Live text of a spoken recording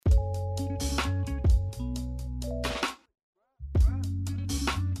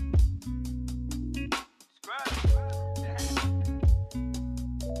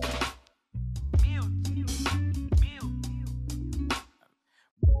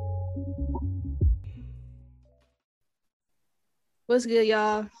What's good,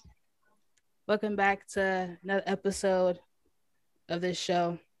 y'all? Welcome back to another episode of this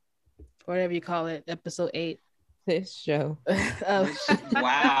show, or whatever you call it, episode 8. This show.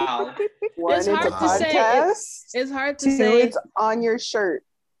 Wow. One, It's hard to say. It's hard to Two, say. it's on your shirt,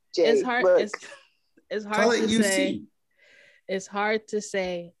 Jay. It's hard. Look. It's hard to say. It's hard to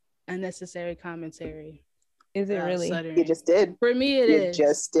say unnecessary commentary. Is it really? Stuttering. You just did. For me, it you is.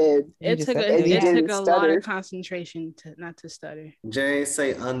 Just did. It You took just a, said it that. took a lot stutter. of concentration to not to stutter. Jay,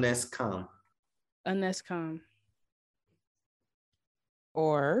 say unnecessary. Unnecessary.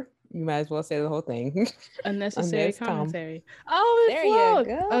 Or you might as well say the whole thing. Unnecessary commentary. Oh, there flowed.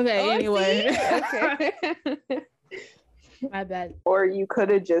 you go. Okay, anyway. Okay. My bad. Or you could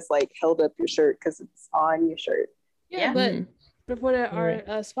have just like held up your shirt because it's on your shirt. Yeah, but before there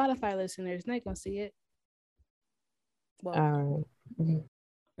are Spotify listeners, they're gonna see it. Well,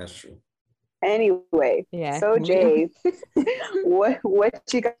 That's true. Anyway, yeah. So Jay, what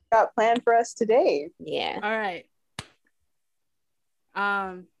you got planned for us today? Yeah. all right.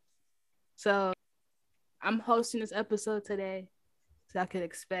 So I'm hosting this episode today, so I could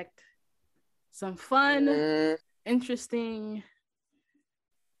expect some fun, interesting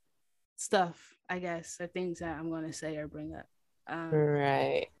stuff, I guess, or things that I'm gonna say or bring up.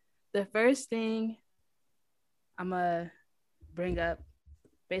 Right. The first thing I'm gonna bring up,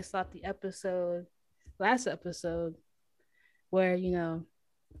 based off the last episode, where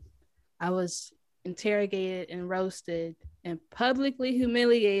I was interrogated and roasted and publicly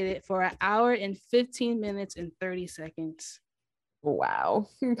humiliated for 1 hour and 15 minutes and 30 seconds. Wow.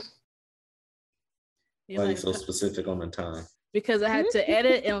 Why are you so specific on the time? Because I had to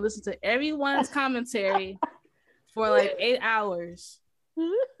edit and listen to everyone's commentary for like 8 hours.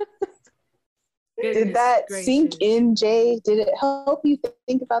 Did that sink in, Jay? Did it help you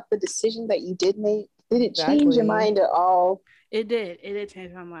think about the decision that you did make? Did it change your mind at all? It did. It did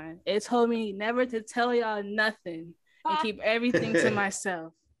change my mind. It told me never to tell y'all nothing and keep everything to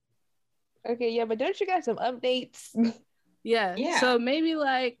myself. Okay, yeah, but don't you got some updates? Yeah. So maybe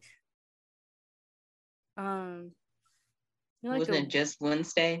like, wasn't it just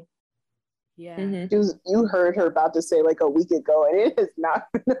Wednesday? Yeah. Mm-hmm. You heard her about to say like a week ago, and it has not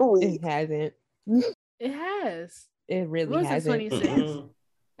been a week. It hasn't. It has. It really hasn't. 26.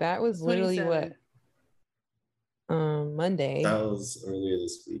 That was literally 27. what? Monday. That was earlier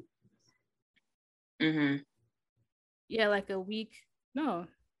this week. Mm-hmm. Yeah, like a week. No.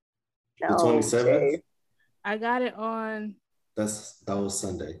 The 27th? I got it on. That was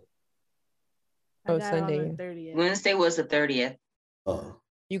Sunday. I got Sunday. It on the 30th. Wednesday was the 30th. Oh.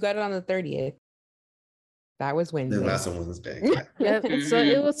 You got it on the 30th. That was Wednesday. Then that's on Wednesday. Yep. So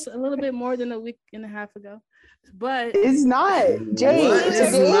it was a little bit more than a week and a half ago. But it's not. Jay,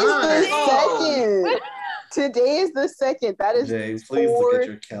 It's the 2nd. Today is the 2nd. That is Jay, please look at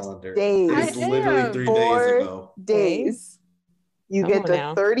your calendar. Days. It's literally 3 days ago. Days. You get the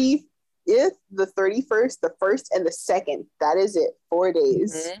 30th, the 31st, the 1st, and the 2nd. That is it. 4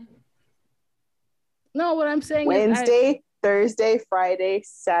 days. Mm-hmm. No, what I'm saying Wednesday, Thursday, Friday,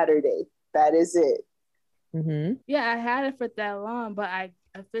 Saturday. That is it. Mm-hmm. Yeah, I had it for that long, but I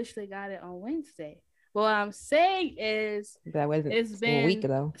officially got it on Wednesday. What I'm saying is that wasn't it's been a week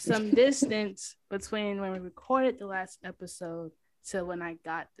ago. some distance between when we recorded the last episode to when I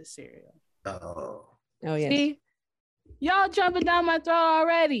got the cereal. Oh yeah. See, y'all jumping down my throat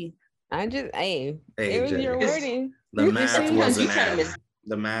already. I just it was Jay, your wording. The math wasn't kind of math.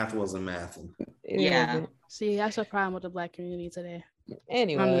 The math wasn't mathing. Yeah. See, that's a problem with the Black community today.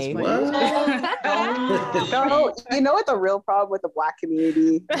 Anyway, No, you know what the real problem with the Black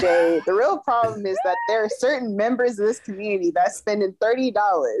community, Jay? The real problem is that there are certain members of this community that's spending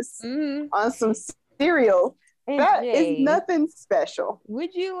 $30 on some cereal. That is nothing special.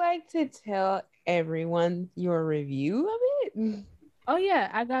 Would you like to tell everyone your review of it? Oh yeah,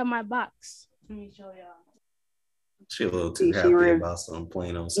 I got my box. Let me show y'all. She a little too happy about some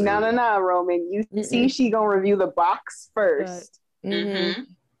plain old cereal. No, Roman. You see, she gonna review the box first. Mm-hmm.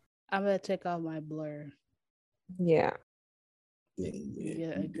 I'm gonna take off my blur. Yeah. Get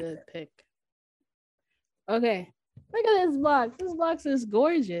a good pic. Okay, look at this box. This box is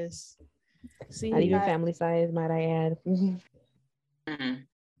gorgeous. See, not even family size, might I add. Mm-hmm.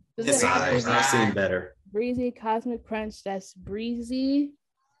 It's size. I've seen better. Breezy Cosmic Crunch. That's Breezy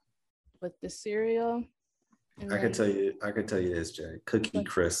with the cereal. I can tell you this, Jay. Cookie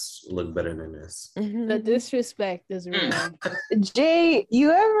Crisps look better than this. The disrespect is real. Jay, you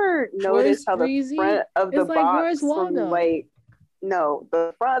ever notice how Breezy? The front of the it's box from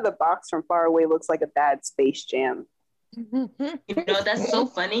the front of the box from far away looks like a bad Space Jam? You know, that's so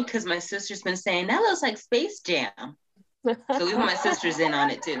funny because my sister's been saying that looks like Space Jam. So even my sister's in on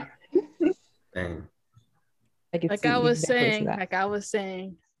it too. Dang. Like I was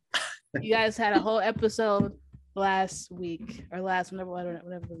saying, you guys had a whole episode last week or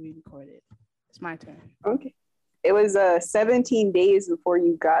whenever we recorded. It's my turn. Okay. It was 17 days before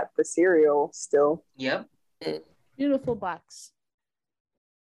you got the cereal still. Yep. Beautiful box.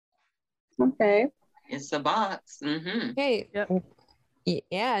 Okay. It's a box. Mm-hmm. Hey. Yep.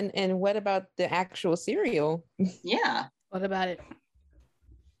 Yeah, and what about the actual cereal? Yeah. What about it?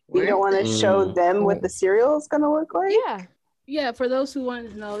 You don't want to show them what the cereal is going to look like? Yeah. Yeah, for those who want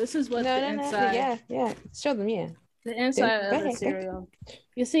to know, this is what the inside. Yeah. Show them, yeah. The inside of the cereal.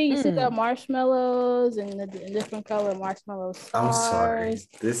 You see the marshmallows and the different color marshmallow stars. I'm sorry.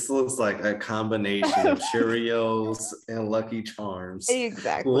 This looks like a combination of Cheerios and Lucky Charms.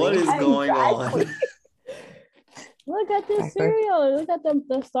 Exactly. What is going on? Look at this cereal. Look at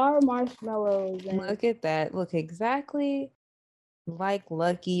the star marshmallows. And look at that. Look exactly like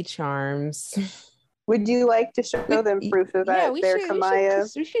Lucky Charms. Would you like to show them proof of that there, Kamaya?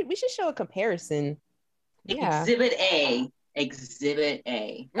 We should show a comparison. Yeah. Exhibit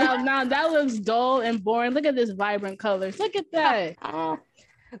A. Now that looks dull and boring. Look at this vibrant colors. Look at that.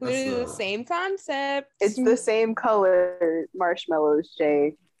 Literally the same concept. It's the same color marshmallows,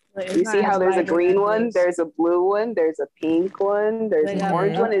 Jay. Like, you see how there's a green one, there's a blue one, there's a pink one, there's an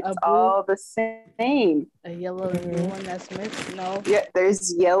orange one. It's all the same. A yellow and blue one that's mixed. No. Yeah,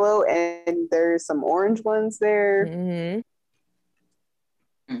 there's yellow and there's some orange ones there.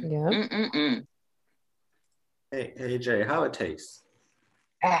 Yeah. Hey Jay, how it tastes?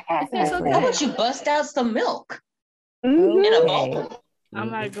 How about you bust out some milk in a bowl?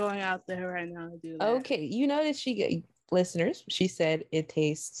 I'm not going out there right now to do that. Okay, you notice listeners, she said it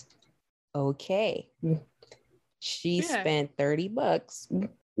tastes okay. She spent $30.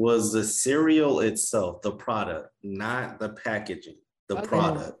 Was the cereal itself, the product, not the packaging, the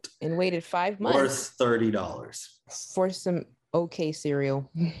product. And waited 5 months. Worth $30. For some okay cereal.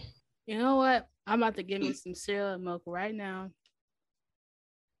 You know what? I'm about to give me some cereal and milk right now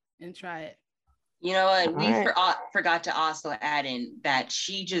and try it. You know what? We forgot to also add in that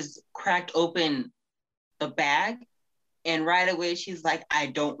she just cracked open the bag and right away she's like, I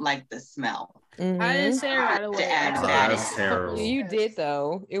don't like the smell. I didn't say it right away. That's terrible. You did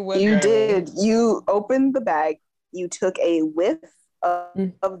though. It was you did. You opened the bag, you took a whiff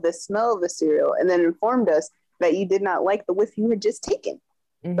of the smell of the cereal and then informed us that you did not like the whiff you had just taken.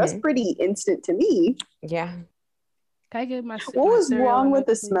 That's pretty instant to me. Yeah. Can I get my What was wrong with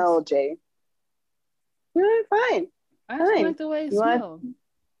the smell, Jay? Fine. I just like the way it smells.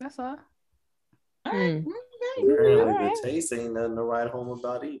 That's all. Apparently the taste ain't nothing to write home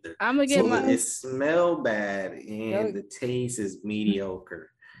about either. I'm gonna get it smell bad and the taste is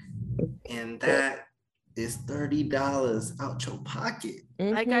mediocre. And that is $30 out your pocket.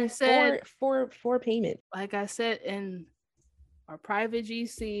 Like I said, for payment. Like I said in our private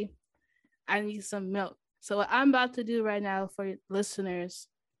GC, I need some milk. So what I'm about to do right now for listeners,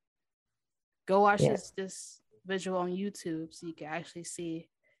 go watch this visual on YouTube so you can actually see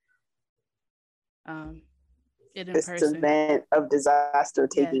it in person. This event of disaster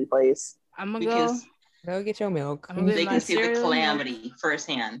taking place. I'm gonna go get your milk. They can see the calamity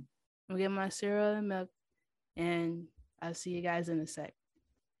firsthand. I'm gonna get my cereal and milk, and I'll see you guys in a sec.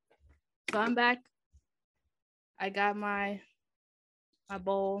 So I'm back. I got my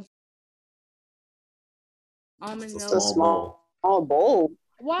bowl. Almond milk. It's a small bowl.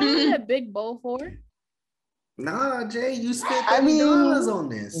 Why is it a big bowl for? Nah, Jay, you spent $30 on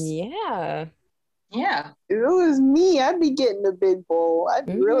this. Yeah. Yeah. If it was me, I'd be getting a big bowl. I'd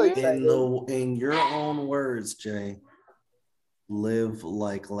be really excited. In your own words, Jay, live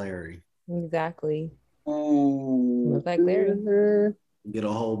like Larry. Exactly. Live like Larry. Get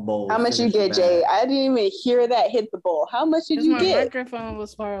a whole bowl. How much you get, Jay? I didn't even hear that hit the bowl. How much did you get? My microphone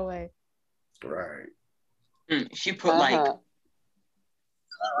was far away. Right. She put like.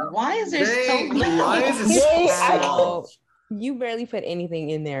 Why is there so much? Why is it so small? You barely put anything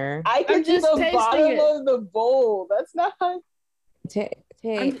in there. I can see the bottom of the bowl. That's not. I'm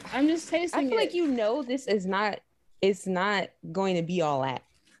just tasting it. I feel like you know this is not. It's not going to be all that.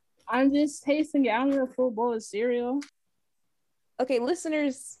 I'm just tasting it. I don't need a full bowl of cereal. Okay,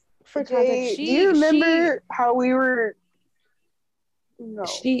 listeners, for context, do you remember how we were? No.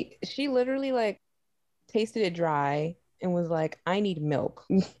 She literally like tasted it dry and was like, "I need milk."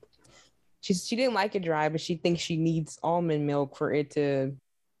 She didn't like it dry, but she thinks she needs almond milk for it to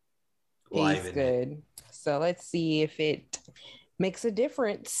taste good. So let's see if it makes a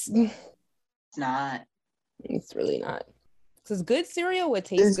difference. It's not. It's really not. Because good cereal would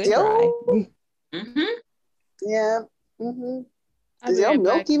taste good dry. Yeah. Is your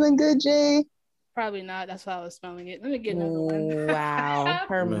milk even good, Jay? Probably not. That's why I was smelling it. Let me get another one. Wow.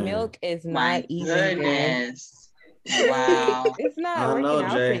 Her milk is not even good. Wow. It's not working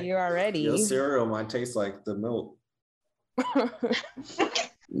out for you already. Your cereal might taste like the milk.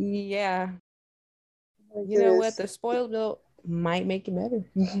 Yeah. You know what? The spoiled milk might make it better.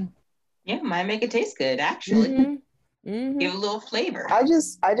 Yeah, might make it taste good, actually. Give a little flavor. I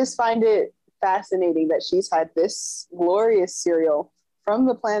just find it fascinating that she's had this glorious cereal from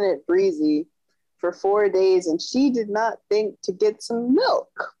the planet Breezy for 4 days and she did not think to get some milk.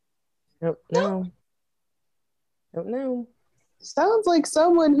 No. Sounds like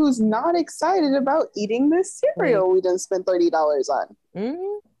someone who's not excited about eating this cereal we done spent $30 on.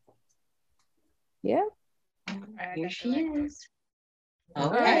 Yeah. Here she is.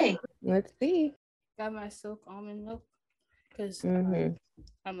 Okay. Let's see. Got my silk almond milk because I'm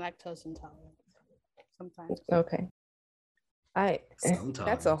lactose intolerant sometimes. Okay.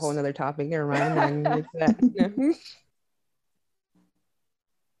 That's a whole nother topic. Never mind. I'm that.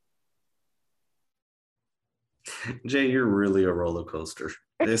 Jay, you're really a roller coaster.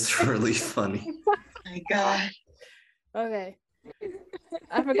 It's really funny. Oh my God. Okay.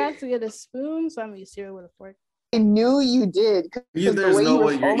 I forgot to get a spoon, so I'm gonna eat cereal with a fork. I knew you did. There's no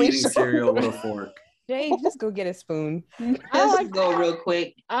way you're eating cereal with a fork. Jay, just go get a spoon. Let's go real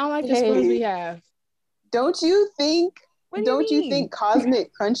quick. I don't like the spoons we have. Don't you think? Don't you think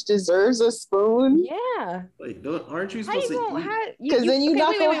Cosmic Crunch deserves a spoon? Yeah. Like, aren't you supposed to eat? Because then you're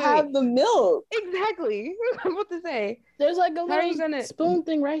not gonna have the milk. Exactly. I'm about to say. There's like a little spoon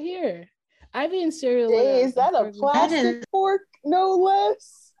thing right here. I've eaten cereal. Is that a plastic fork? No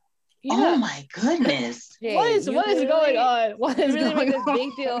less. Yeah. Oh my goodness. Jay, what is going on? What is really going make this on?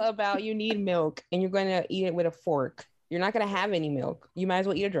 big deal about you need milk and you're going to eat it with a fork. You're not going to have any milk. You might as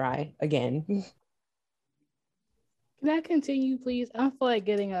well eat it dry again. Can I continue, please? I don't feel like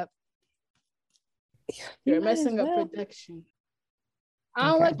getting up. You're messing up production. I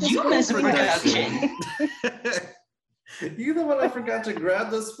don't like this. You mess with production. You the one that forgot to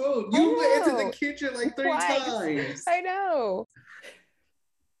grab the spoon. You went into the kitchen like 3 times. I know.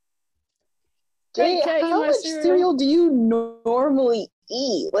 Jay, how much cereal do you normally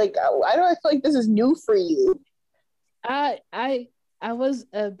eat? Like, I don't feel like this is new for you. I was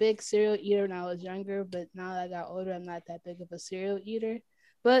a big cereal eater when I was younger, but now that I got older, I'm not that big of a cereal eater.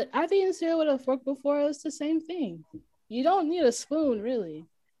 But I've eaten cereal with a fork before. It's the same thing. You don't need a spoon, really.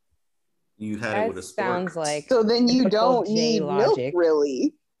 You had it with a fork. Sounds like so then you don't need logic, milk,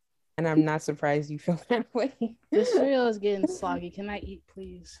 really. And I'm not surprised you feel that way. The cereal is getting soggy. Can I eat,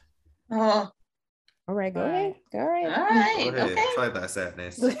 please? All right, go ahead. All right. Go ahead. Okay. Try that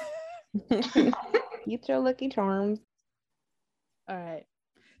sadness. Eat your Lucky Charms. All right.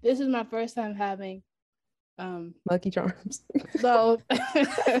 This is my first time having Lucky Charms. So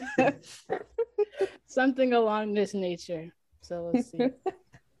something along this nature. So let's see.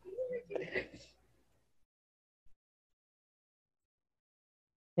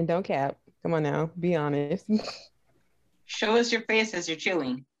 And don't cap. Come on now. Be honest. Show us your face as you're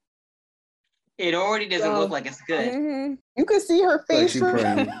chewing. It already doesn't look like it's good. You can see her face from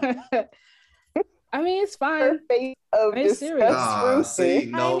I mean, it's fine. Her face of disgust. See,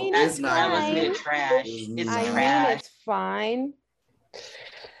 no, I mean, it's not. That was mid trash. It's trash. mean, it's fine.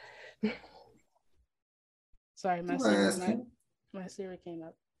 Sorry, my cereal came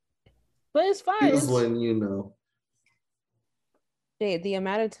up. But it's fine. Just letting you know. The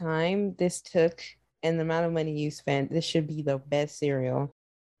amount of time this took and the amount of money you spent, this should be the best cereal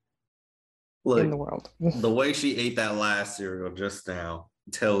in the world. The way she ate that last cereal just now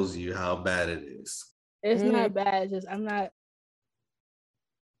tells you how bad it is. It's not bad. It's just I'm not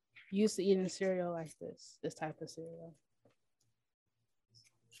used to eating cereal like this type of cereal.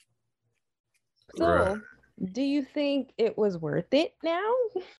 So, do you think it was worth it now?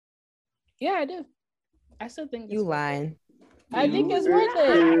 Yeah, I do. I still think you lying. I think it's worth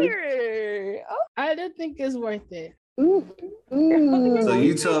it. I do think it's worth it. So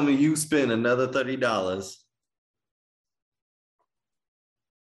you tell me you spent another $30.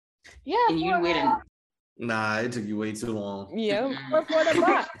 Yeah. And you waited. Nah, it took you way too long. Yeah. Or for the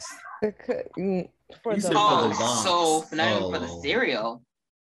box. For the box. So not even for the cereal.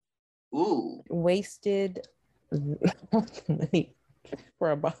 Ooh. Wasted money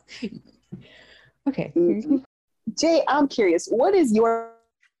for a box. Okay. Jay, I'm curious. What is your...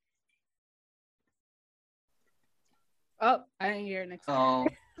 Oh, I didn't hear it next time.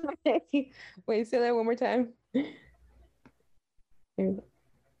 Wait, say that one more time.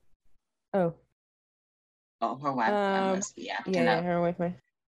 Oh. Oh, her Wi-Fi must be acting up. Her Wi-Fi.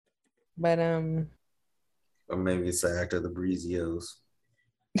 But or maybe it's the actor, the Breezios.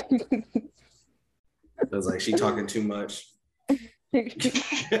 It was like she talking too much.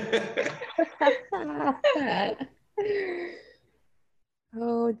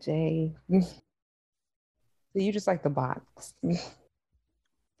 Oh, Jay. So you just like the box.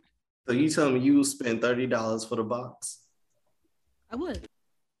 So you telling me you will spend $30 for the box? I would.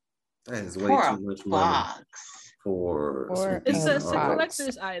 That is way too much money for it's a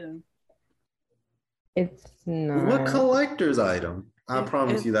collector's item. It's not. What collector's item? I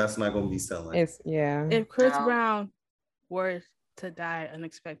promise you that's not going to be selling. If Chris Brown were to die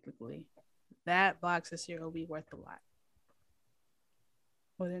unexpectedly, that box of cereal will be worth a lot.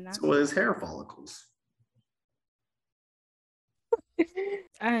 Was it not? So his hair follicles.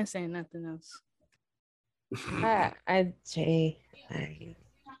 I didn't say nothing else. Jay,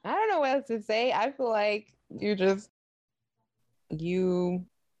 I don't know what else to say. I feel like you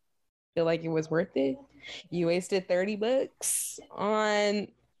feel like it was worth it. You wasted $30 on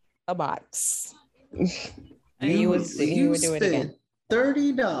a box. And you would do it again.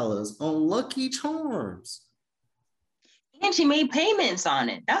 $30 on Lucky Charms. And she made payments on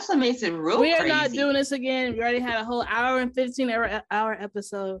it. That's what makes it real crazy. We are not doing this again. We already had a whole hour and 15-hour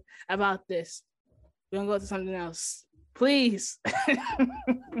episode about this. We're going to go to something else. Please.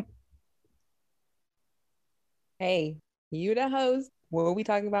 Hey, you the host. What are we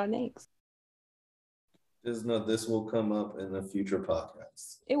talking about next? Just know this will come up in a future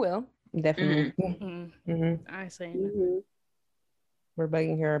podcast. It will. Definitely. I ain't saying nothing. We're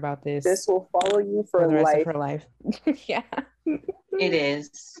bugging her about this. This will follow you for the rest life. of her life. Yeah. It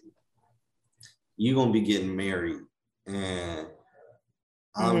is. You're going to be getting married. And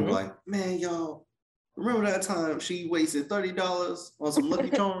I'm like, man, y'all, remember that time she wasted $30 on some Lucky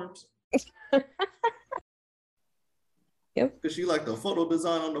Charms? Yep. Because she liked the photo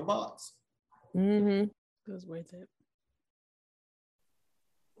design on the box. It was worth it.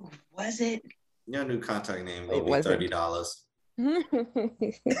 Was it? Your new contact name will be $30.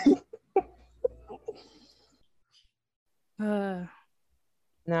 Now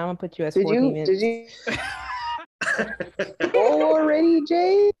I'm gonna put you as 14 minutes. Did you go already,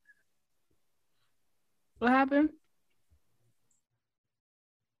 Jay? What happened?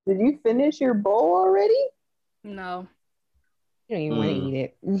 Did you finish your bowl already? No. You don't even want to eat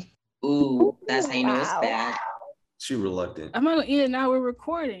it. Ooh, that's how you know it's bad. She reluctant. I'm not gonna eat it now. We're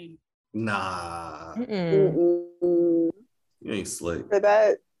recording. Nah. You ain't slick. For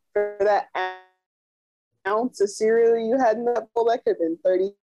that ounce of cereal you had in that bowl, that could have been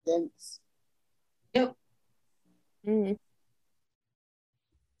 30 cents. Yep.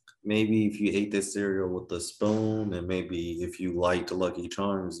 Maybe if you ate this cereal with a spoon, and maybe if you liked Lucky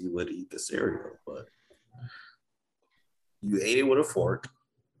Charms, you would eat the cereal. But you ate it with a fork,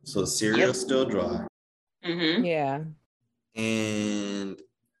 so cereal's still dry. Yeah. And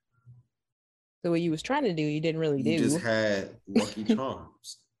so what you was trying to do, you didn't really do. You just had Lucky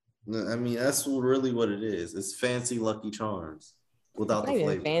Charms. I mean, that's really what it is. It's fancy Lucky Charms without the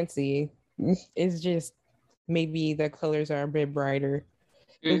flavor. Fancy. It's just maybe the colors are a bit brighter.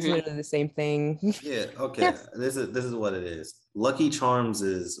 It's literally the same thing. Yeah. Okay. This is what it is. Lucky Charms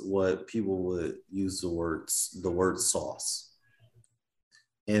is what people would use the word sauce,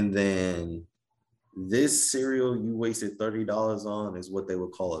 and then this cereal you wasted $30 on is what they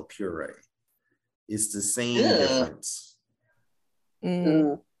would call a puree. It's the same difference.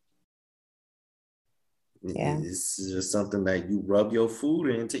 Yeah. It's just something that you rub your food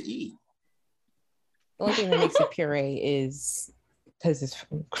in to eat. The only thing that makes it puree is because it's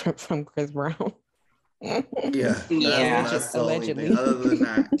from Chris Brown. That's allegedly. The other than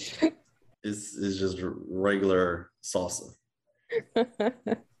that, it's just regular salsa.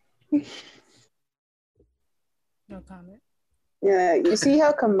 No comment. Yeah, you see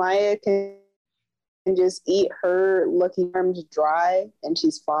how Kamaya can just eat her Lucky Charms dry and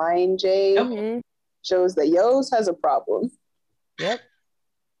she's fine, Jay? Shows that Yo's has a problem. Yep.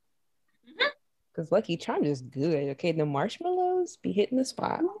 Because Lucky Charms is good. Okay, the marshmallows be hitting the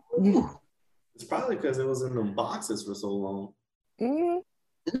spot. It's probably because it was in the boxes for so long.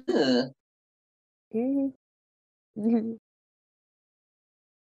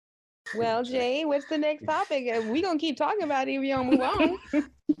 Well, Jay, what's the next topic? We're going to keep talking about it if you don't move on.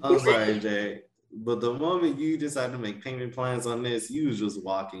 I'm sorry, Jay. But the moment you decide to make payment plans on this, you was just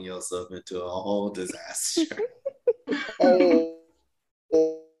walking yourself into a whole disaster. Hey,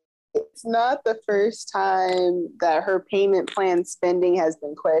 it's not the first time that her payment plan spending has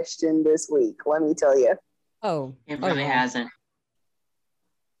been questioned this week, let me tell you. Oh. It really hasn't.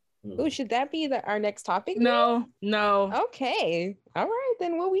 Oh, should that be our next topic? No. Okay. All right,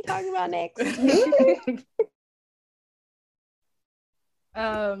 then what are we talking about next?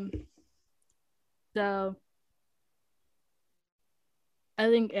 So I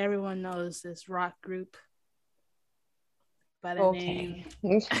think everyone knows this rock group by the name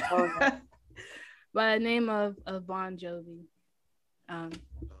by the name of Bon Jovi.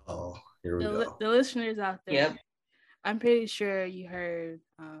 Here we go. The listeners out there, Yep. I'm pretty sure you heard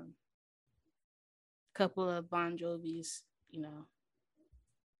a couple of Bon Jovi's,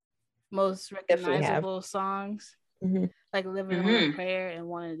 most recognizable songs, like "Living on a Prayer" and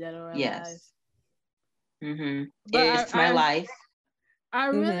 "Wanted Dead or Alive." Yes. But It's my life. I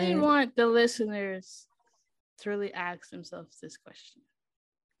really want the listeners to really ask themselves this question.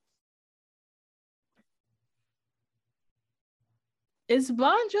 Is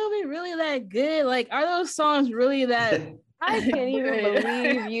Bon Jovi really that good? Like, are those songs really that? I can't even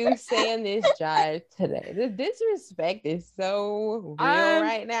believe you saying this, Josh, today. The disrespect is so real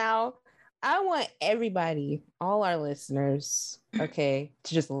right now. I want everybody, all our listeners, okay,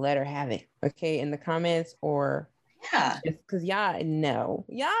 to just let her have it, okay, in the comments or because y'all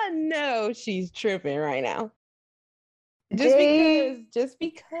know she's tripping right now. Just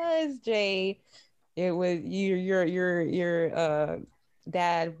because Jay, it was your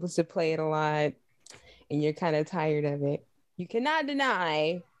dad was to play it a lot, and you're kind of tired of it. You cannot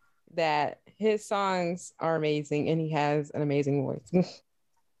deny that his songs are amazing, and he has an amazing voice.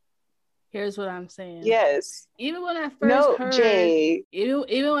 Here's what I'm saying. Yes. Even when I first heard Jay.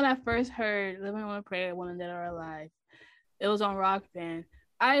 Even when I first heard "Living on a Prayer," "Wanted Dead or Alive," it was on Rock Band.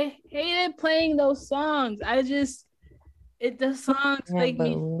 I hated playing those songs. The songs make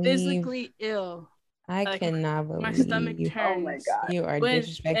me physically ill. I cannot believe my stomach turns. Oh my God. You are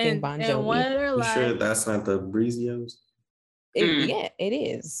disrespecting Bon Jovi. You sure that's not the Breezios? Yeah, it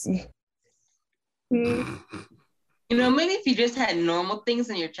is. Maybe if you just had normal things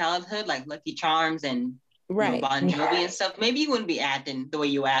in your childhood, like Lucky Charms and Bon Jovi and stuff, maybe you wouldn't be acting the way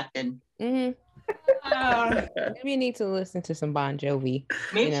you acted. Maybe you need to listen to some Bon Jovi.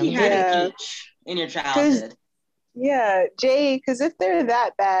 Maybe you had an itch in your childhood. Yeah, Jay, because if they're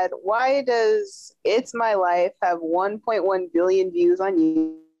that bad, why does It's My Life have 1.1 billion views on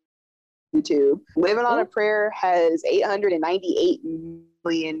YouTube? Living on a Prayer has 898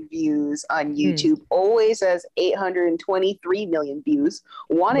 million views on YouTube. Always has 823 million views.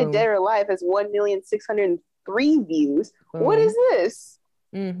 Wanted Dead or Alive has 1,603 views. What is this?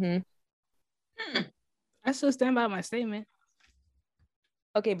 I still stand by my statement.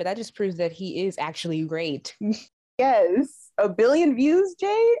 Okay, but that just proves that he is actually great. Yes. 1 billion views,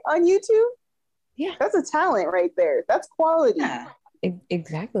 Jay, on YouTube? Yeah. That's a talent right there. That's quality. Yeah.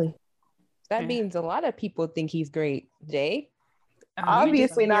 Exactly. That means a lot of people think he's great, Jay.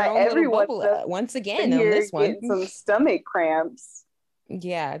 Obviously not everyone. Once again, on this one. Getting some stomach cramps.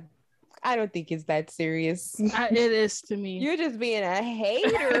 Yeah. I don't think it's that serious. It is to me. You're just being a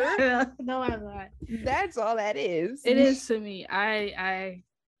hater. No, I'm not. That's all that is. It is to me. I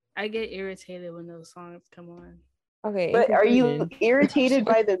get irritated when those songs come on. Okay. But are you irritated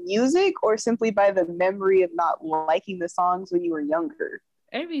by the music or simply by the memory of not liking the songs when you were younger?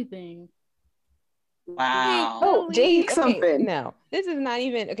 Everything. Wow. Oh, Jay, something. No, this is not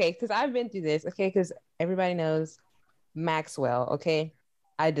even okay, because I've been through this. Okay, because everybody knows Maxwell. Okay,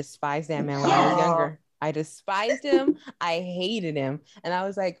 I despised that man when I was younger. I despised him. I hated him, and I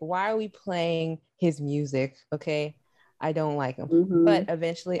was like, "Why are we playing his music?" Okay, I don't like him. But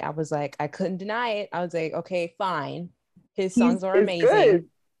eventually, I was like, I couldn't deny it. I was like, okay, fine. His songs are amazing.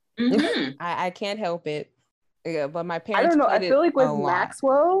 I can't help it. Yeah, but my parents. I don't know. I feel like with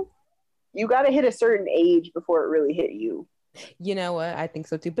Maxwell, you got to hit a certain age before it really hit you. You know what? I think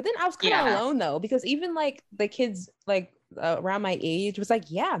so too. But then I was kind of alone though, because even like the kids like around my age was like,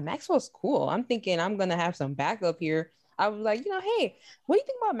 yeah, Maxwell's cool. I'm thinking I'm gonna have some backup here. I was like, hey, what do you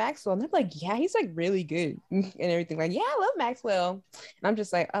think about Maxwell? And they're like, yeah, he's like really good and everything. Like, yeah, I love Maxwell. And I'm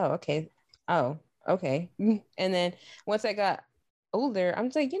just like, oh, okay. And then once I got older, I'm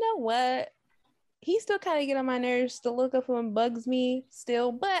just like, you know what? He still kind of get on my nerves. The look of him bugs me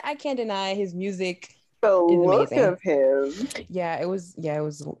still, but I can't deny his music. The look of him. Yeah, it was.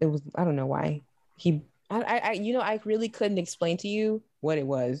 I don't know why I really couldn't explain to you what it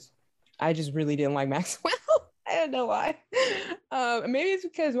was. I just really didn't like Maxwell. I don't know why. Maybe it's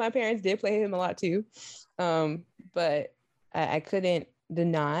because my parents did play him a lot too. But I couldn't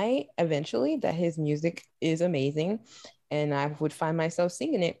deny eventually that his music is amazing, and I would find myself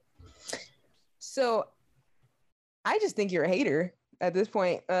singing it. So I just think you're a hater at this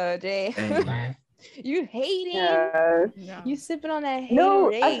point, Jay. You hating? No. You sipping on that No,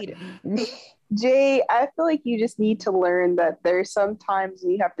 haterade? Jay, I feel like you just need to learn that there's sometimes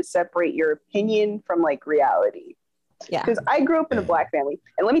you have to separate your opinion from like reality. Yeah. Because I grew up in a Black family,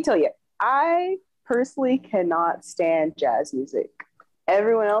 and let me tell you, I personally cannot stand jazz music.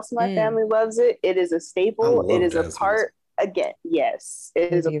 Everyone else in my family loves it. It is a staple. It is a part. Again, yes,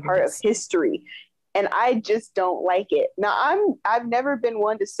 it is a part of history, and I just don't like it. Now, I've never been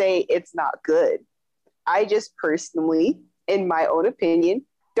one to say it's not good. I just personally, in my own opinion,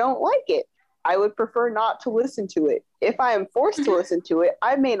 don't like it. I would prefer not to listen to it. If I am forced to listen to it,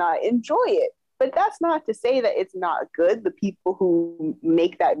 I may not enjoy it. But that's not to say that it's not good. The people who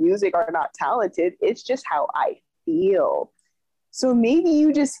make that music are not talented. It's just how I feel. So maybe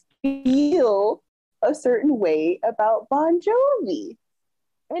you just feel a certain way about Bon Jovi.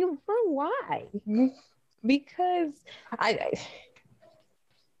 And for why? Because I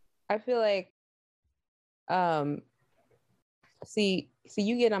feel like see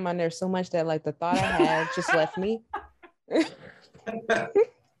you get on my nerves so much that like the thought I had just left me.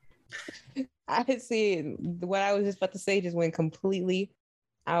 I see what I was just about to say just went completely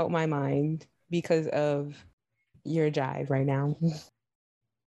out my mind because of your jive right now.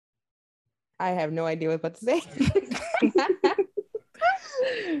 I have no idea what I was about to say.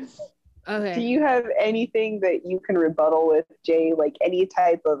 Okay. Do you have anything that you can rebuttal with, Jay? Like any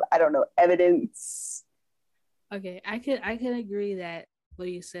type of, I don't know, evidence? Okay, I can agree that what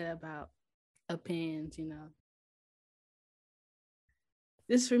you said about opinions, you know.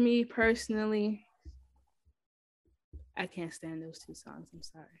 This for me personally, I can't stand those two songs. I'm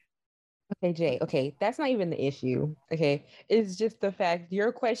sorry. Okay, Jay. Okay, that's not even the issue. Okay, it's just the fact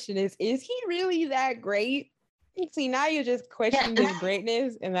your question is he really that great? See, now you're just questioning his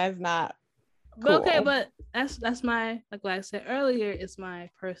greatness, and that's not cool. But okay, but that's my, like I said earlier, it's my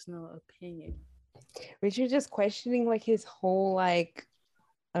personal opinion. But you're just questioning like his whole like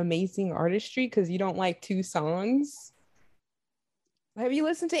amazing artistry because you don't like two songs. Have you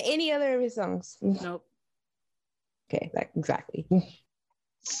listened to any other of his songs? Nope. Okay, exactly.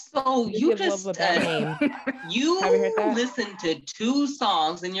 So you just you listen to two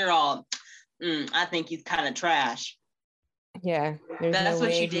songs and you're all, I think he's kind of trash. Yeah, there's that's no what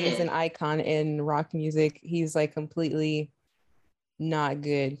way you did. He's an icon in rock music. He's like completely not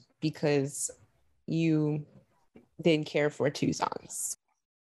good because you didn't care for two songs.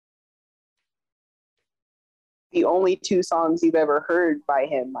 The only two songs you've ever heard by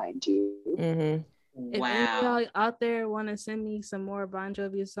him, mind you. Mm-hmm. If any of y'all out there want to send me some more Bon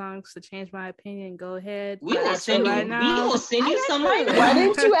Jovi songs to change my opinion, go ahead. We will send you. We will send you some right now. Why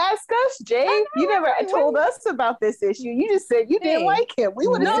didn't you ask us, Jay? You never told us about this issue. You just said you didn't like him. We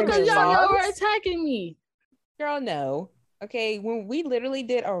would have sent you songs. No, because y'all were attacking me. Girl, no. Okay, when we literally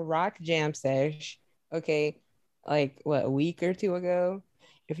did a rock jam sesh, okay, like what, a week or two ago,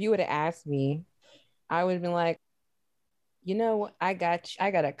 if you would have asked me, I would have been like, you know, I got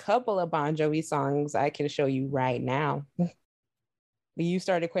a couple of Bon Jovi songs I can show you right now. But you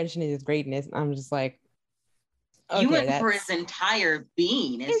started questioning his greatness. I'm just like, okay, you went for his entire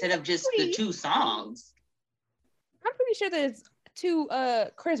being instead of just the two songs. I'm pretty sure there's two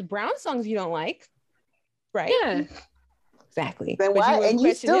Chris Brown songs you don't like, right? Yeah, exactly. Then why? And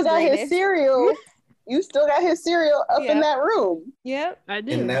you still got his cereal. You still got his cereal up in that room. Yep, I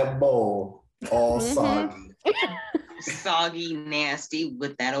do. In that bowl, all soggy. Soggy, nasty,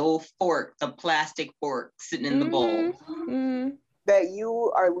 with that old fork, the plastic fork sitting in the bowl. That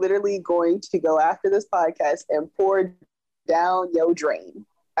you are literally going to go after this podcast and pour down your drain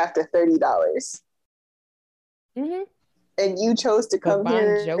after $30. And you chose to come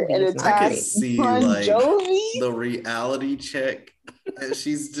here and attack I can see Bon Jovi? The reality check. And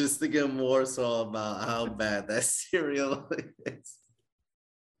she's just thinking more so about how bad that cereal is.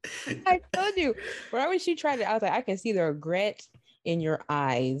 I told you, right when she tried it, I was like, I can see the regret in your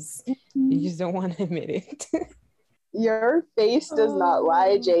eyes. You just don't want to admit it. Your face does not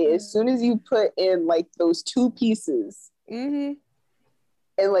lie, Jay. As soon as you put in like those two pieces, and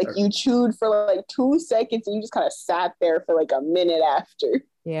like you chewed for like 2 seconds, and you just kind of sat there for like a minute after.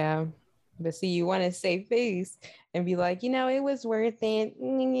 Yeah, but see, you want to save face and be like, you know, it was worth it.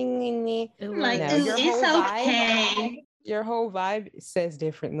 Like, no, it's okay. Your whole vibe says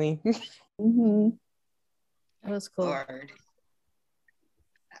differently. That was cool. Lord.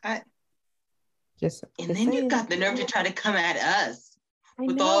 And then you got the nerve to try to come at us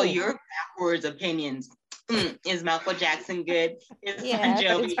with all your backwards opinions. Is Michael Jackson good? Is Bon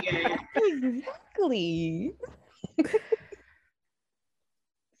Jovi good? Exactly.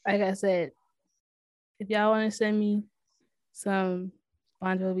 Like I said, if y'all want to send me some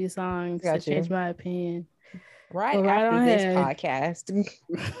Bon Jovi songs to change my opinion. Right after this podcast.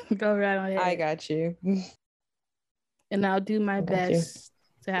 Go right on ahead. I got you. And I'll do my best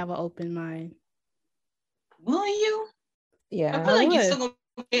to have an open mind. Will you? Yeah. I feel like you're still going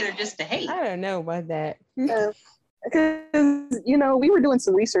to be there just to hate. I don't know about that. Because, you know, we were doing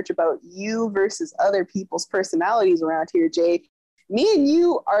some research about you versus other people's personalities around here, Jay. Me and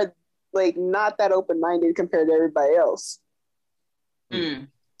you are, like, not that open-minded compared to everybody else. Mm.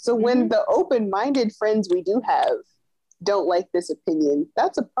 So when the open-minded friends we do have don't like this opinion,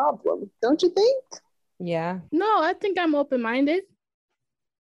 that's a problem, don't you think? Yeah. No, I think I'm open-minded.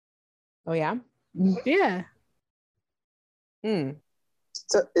 Oh, yeah? Yeah.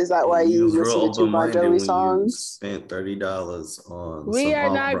 So is that why you listen to two Bon Jovi songs? Spent $30 on. We are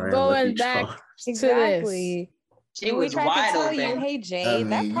not going back to this. She was wide open. You, hey Jay,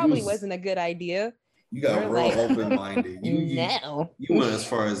 that probably wasn't a good idea. You got real open-minded. No. You went as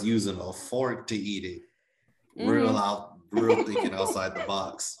far as using a fork to eat it. Real thinking outside the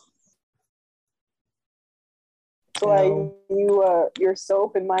box. So you're so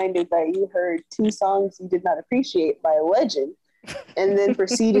open-minded that you heard two songs you did not appreciate by a legend, and then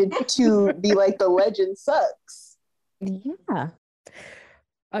proceeded to be like, the legend sucks. Yeah.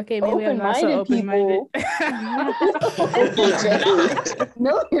 Okay, maybe I'm not so open-minded.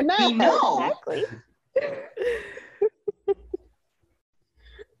 No, you're not. We know. Exactly.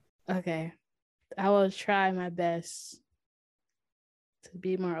 Okay. I will try my best to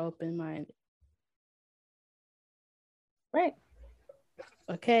be more open-minded. Right.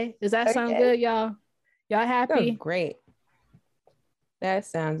 Okay. Does that sound good, y'all? Y'all happy? Great. That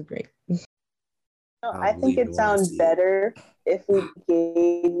sounds great. I think it sounds better if we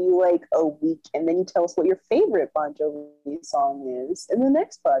gave you like a week and then you tell us what your favorite Bon Jovi song is in the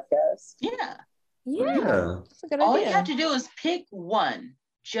next podcast. Yeah. Yeah. That's a good All idea. you have to do is pick one.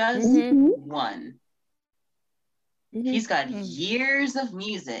 Just one. He's got years of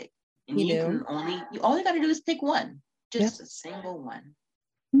music. And all you got to do is pick one. Just a single one.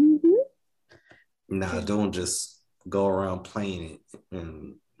 Nah, don't just go around playing it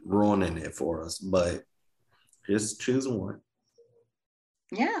and ruining it for us, but just choose one.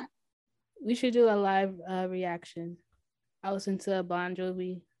 Yeah. We should do a live reaction. I listen to a Bon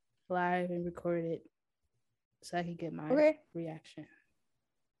Jovi live and record it so I can get my reaction.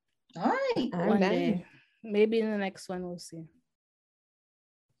 All right. One day. Maybe in the next one, we'll see.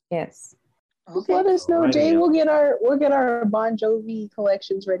 Yes. Okay. Let us know, Jay. We'll get our Bon Jovi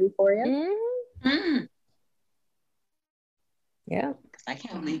collections ready for you. Yeah. I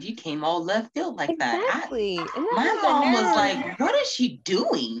can't believe you came all left field like exactly. that. My mom was like, "What is she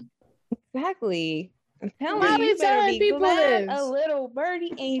doing?" Exactly. I'm telling you, better be glad a little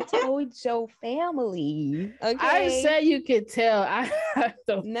birdie ain't told your family. Okay. I said you could tell.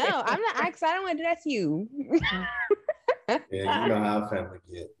 No, I'm not. I don't want to do that to you. Yeah, you know how family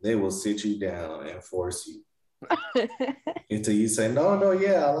get. They will sit you down and force you until you say, no,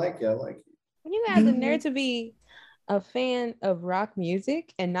 yeah, I like it. You have the nerve to be a fan of rock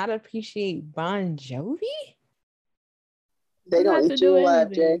music and not appreciate Bon Jovi? They don't eat you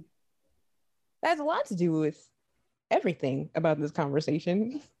alive, Jay. That has a lot to do with everything about this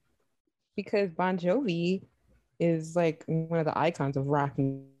conversation. Because Bon Jovi is like one of the icons of rock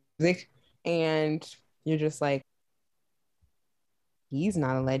music. And you're just like, he's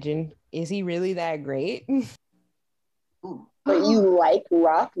not a legend. Is he really that great? But you like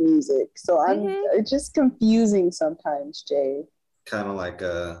rock music. So it's just confusing sometimes, Jay. Kind of like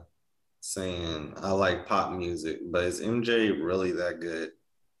saying, I like pop music, but is MJ really that good?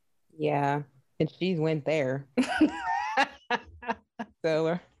 Yeah. And she went there.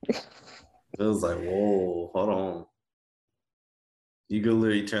 So it was like, whoa, hold on. You could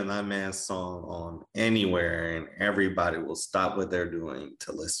literally turn that man's song on anywhere and everybody will stop what they're doing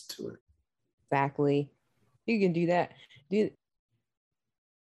to listen to it. Exactly. You can do that.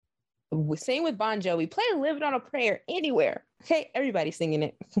 Same with Bon Jovi. Play Living on a Prayer anywhere. Okay, everybody's singing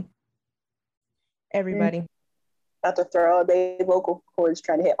it. Everybody. About to throw all day vocal cords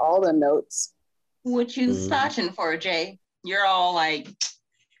trying to hit all the notes. What you searching for, Jay? You're all like,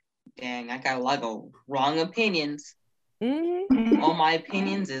 dang, I got a lot of wrong opinions. All my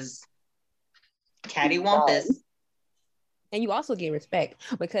opinions is cattywampus. And you also get respect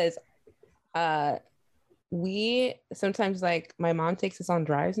because we sometimes, like, my mom takes us on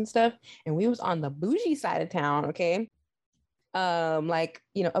drives and stuff, and we was on the bougie side of town, okay? Like,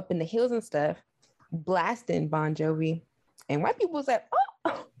 you know, up in the hills and stuff, blasting Bon Jovi. And white people was like,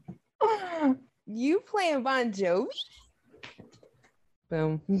 oh, you playing Bon Jovi?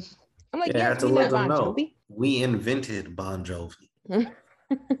 Boom. I'm like, yeah, yes, we know Bon Jovi. We invented Bon Jovi.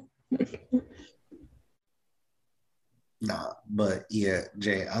 Nah, but yeah,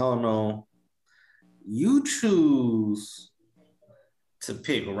 Jay, I don't know. You choose to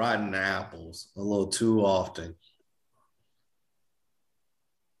pick rotten apples a little too often.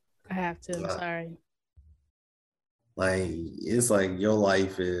 I have to. I'm sorry. Like, it's like your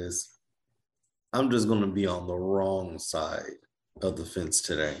life is, I'm just going to be on the wrong side of the fence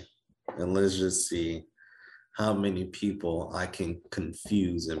today. And let's just see how many people I can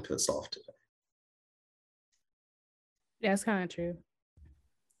confuse and piss off today. Yeah, that's kind of true.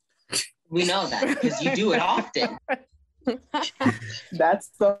 We know that because you do it often. That's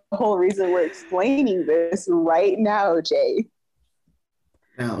the whole reason we're explaining this right now, Jay.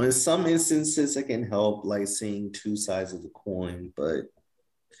 Now, in some instances, it can help, like seeing two sides of the coin, but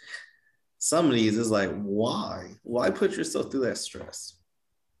some of these is like, why? Why put yourself through that stress?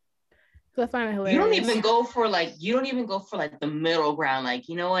 So I find it hilarious. You don't even go for like the middle ground. Like,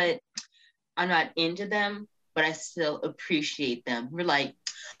 you know what? I'm not into them, but I still appreciate them. We're like,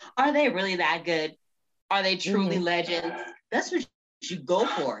 are they really that good? Are they truly legends? That's what you go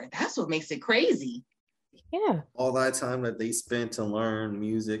for. That's what makes it crazy. Yeah. All that time that they spent to learn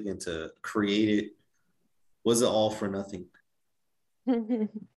music and to create it, was it all for nothing? In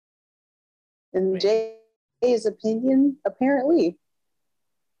Jay's opinion, apparently.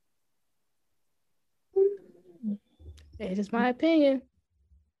 It's just my opinion.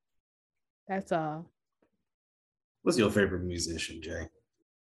 That's all. What's your favorite musician, Jay?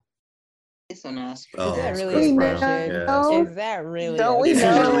 It's on us. Is that really Chris a Brown. question? Yeah, Is that really? Don't we is he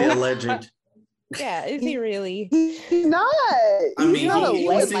know? really a legend? Yeah, is he really? He's not. I mean, not a he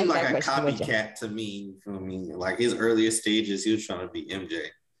wouldn't seemed like like that a question, would you? copycat to me. You feel me? Like his earlier stages, he was trying to be MJ.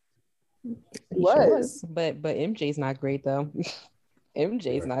 He sure was. But MJ's not great though.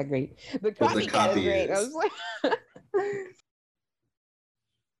 MJ's not great. The But the copycat copy is great. is. I was like,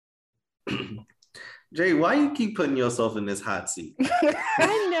 Jay, why you keep putting yourself in this hot seat?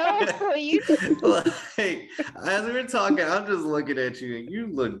 I know. You Like, as we're talking, I'm just looking at you and you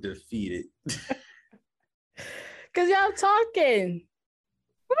look defeated. Because y'all talking.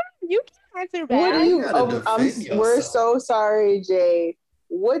 you can't answer What back. do you? gotta defend We're yourself. so sorry, Jay.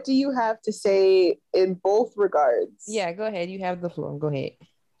 What do you have to say in both regards? Yeah, go ahead. You have the floor. Go ahead.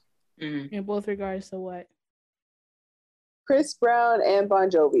 In both regards to what? Chris Brown and Bon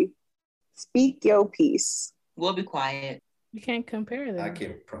Jovi. Speak your piece. We'll be quiet. You can't compare them. I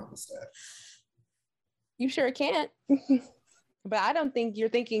can't promise that. You sure can't. But I don't think you're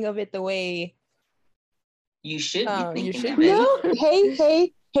thinking of it the way You should be thinking you should of be.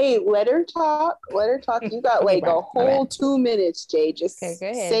 it. Hey, let her talk. Let her talk. You got Okay, like bro. a whole 2 minutes, Jay. Just Okay, go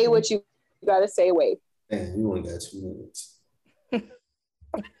ahead. say what you gotta say. Wait. Man, you only got 2 minutes.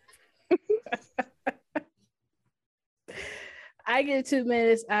 I get 2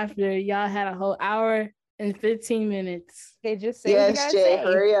 minutes after y'all had a whole hour and 15 minutes. Okay, just say what you Yes, gotta Jay, say.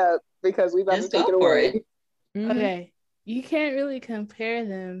 hurry up because we about Just to take go it for away. it. Mhm. Okay. You can't really compare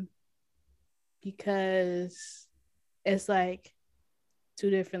them because it's like 2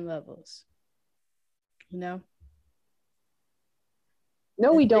 different levels. You know?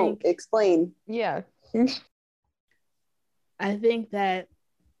 No, we don't. Explain. Yeah. I think that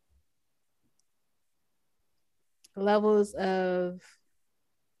levels of,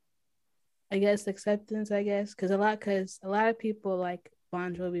 I guess, acceptance, because a lot of people like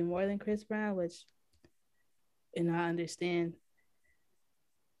Bon Jovi more than Chris Brown, which, I understand.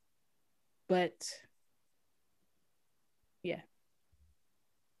 But yeah.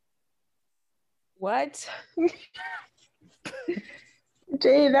 What?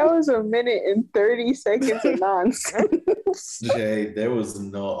 Jay, that was a minute and 30 seconds of nonsense. Jay, there was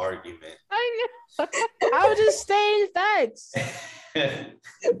no argument. I know. I was just stating facts. I I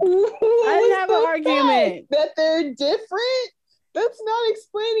didn't have an argument. That they're different? That's not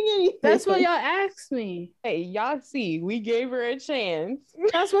explaining anything. That's what y'all asked me. Hey, y'all see, we gave her a chance.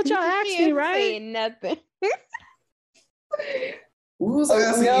 That's what y'all asked She me, ain't right? saying nothing. Who's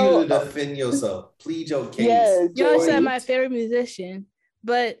asking you to defend yourself? Plead your case. Yeah, Y'all Jay. said my favorite musician,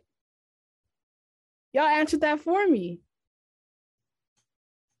 but y'all answered that for me.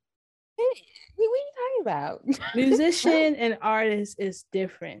 What are you talking about? Musician and artist is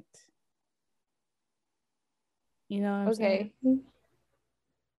different. You know what I'm saying?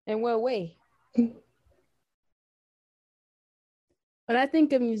 In what way? When I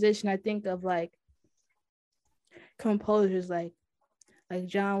think of musician, I think of like composers like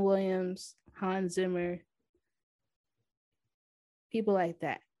John Williams, Hans Zimmer, people like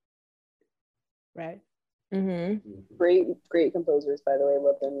that. Right? Mm-hmm. Great composers, by the way.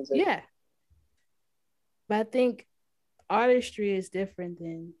 Love their music. Yeah. But I think artistry is different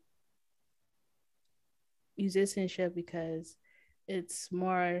than musicianship because it's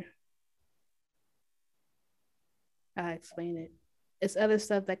more. I explain it. It's other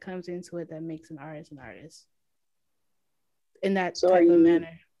stuff that comes into it that makes an artist in that So type of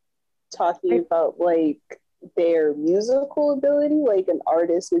manner. Talking about like their musical ability, like an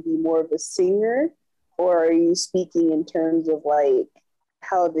artist would be more of a singer, or are you speaking in terms of like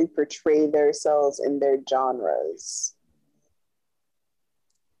how they portray themselves in their genres?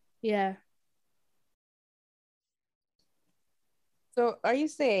 Yeah. So are you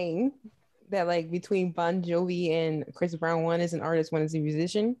saying that like between Bon Jovi and Chris Brown, one is an artist, one is a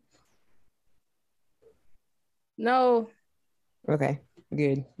musician? No. Okay,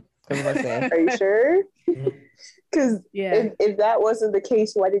 good. Are you sure? Because if that wasn't the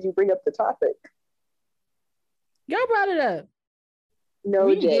case, why did you bring up the topic? Y'all brought it up. No,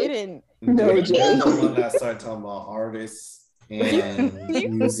 we Jay. Didn't. No, Jay. The one that started talking about artists and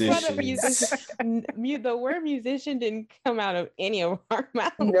musicians. The word musician didn't come out of any of our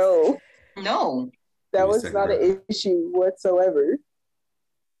mouths. No. That was not an issue whatsoever.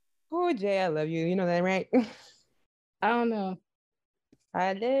 Oh, Jay, I love you. You know that, right? I don't know.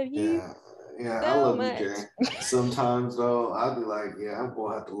 I love you. Yeah, so I love much. you, Jay. Sometimes though, I'll be like, yeah, I'm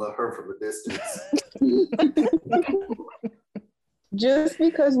gonna have to love her from a distance. Just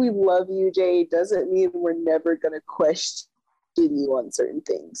because we love you, Jay, doesn't mean we're never gonna question you on certain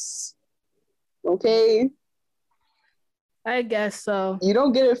things. Okay? I guess so. You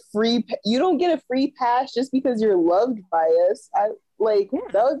don't get a free pass just because you're loved by us. That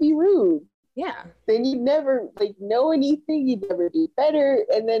would be rude. Yeah. Then you'd never know anything, you'd never do better.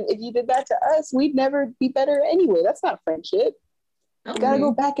 And then if you did that to us, we'd never be better anyway. That's not friendship. You gotta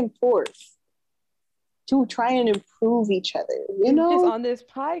go back and forth to try and improve each other. You know, just on this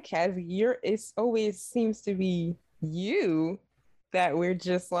podcast, it always seems to be you that we're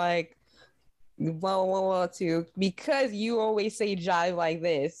just like blah to, because you always say jive like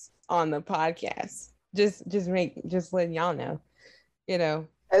this on the podcast. Just letting y'all know, you know.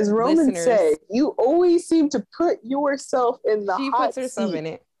 As Roman said, you always seem to put yourself in the hot seat. She puts herself in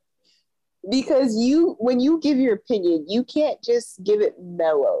it. Because when you give your opinion, you can't just give it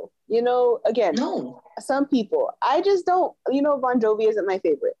mellow. You know, again, some people, I just don't, Bon Jovi isn't my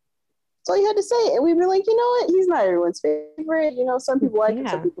favorite. That's all you had to say. And we'd be like, you know what? He's not everyone's favorite. You know, some people like him,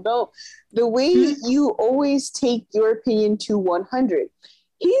 some people don't. The way you always take your opinion to 100.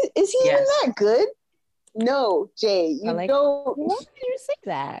 Is he even that good? No, Jay, you don't. Why did you say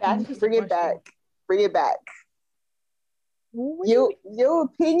that? Bring it back. Bring it back. Your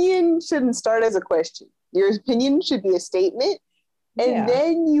opinion shouldn't start as a question. Your opinion should be a statement, and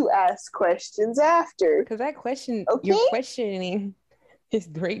then you ask questions after. Because that question, you're questioning his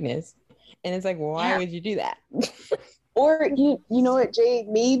greatness, and it's like, why would you do that? Or you know what, Jay?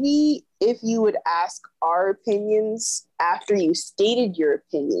 Maybe if you would ask our opinions after you stated your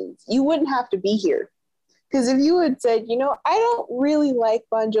opinions, you wouldn't have to be here. Because if you had said, I don't really like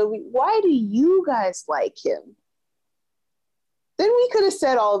Bon Jovi, why do you guys like him? Then we could have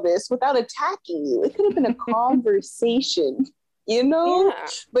said all this without attacking you. It could have been a conversation, Yeah.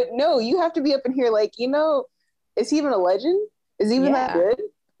 But no, you have to be up in here like, is he even a legend? Is he even that good?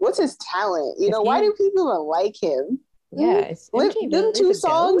 What's his talent? Why do people even like him? Yeah. Them two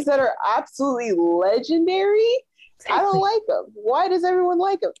songs that are absolutely legendary, exactly. I don't like them. Why does everyone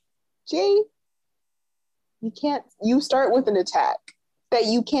like them? Jay, you start with an attack that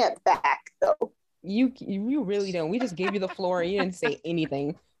you can't back though. You really don't. We just gave you the floor. You didn't say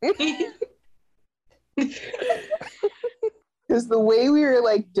anything. Because the way we were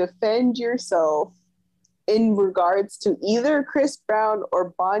like, defend yourself in regards to either Chris Brown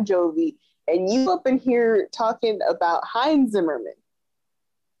or Bon Jovi, and you up in here talking about Heinz Zimmerman.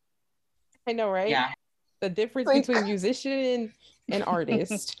 I know, right? Yeah. The difference between musician and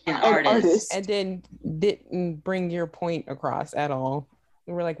artist. And then didn't bring your point across at all.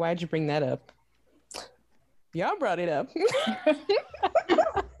 And we're like, why'd you bring that up? Y'all brought it up.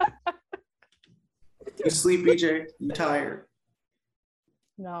 You sleepy, Jay? You tired?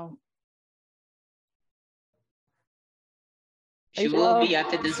 No. She will be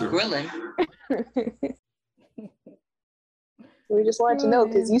after this grilling. We just wanted to know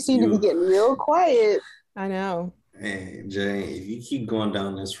because you seem to be getting real quiet. I know. Hey, Jay, if you keep going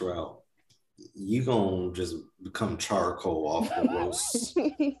down this route, you gonna just become charcoal off the roast.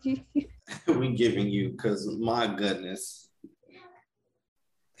 We giving you, because my goodness.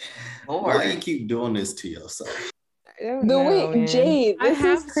 Why you keep doing this to yourself? Way, Jay, this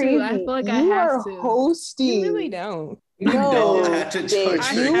is crazy. I feel like you I have are to. hosting. You really don't. You don't have to Jay,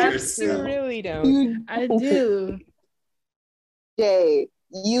 torture yourself. You really don't. I do. Jay,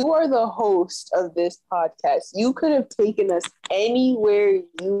 you are the host of this podcast. You could have taken us anywhere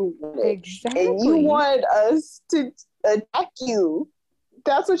you wanted. Exactly. And you wanted us to attack you.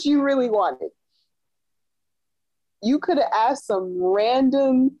 That's what you really wanted. You could have asked some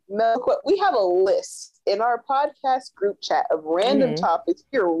random we have a list in our podcast group chat of random topics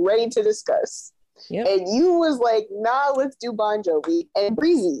you're ready to discuss. Yep. And you was like, nah, let's do Bon Jovi and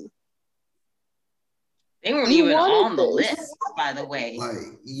Breezy. They weren't even on the list, by the way.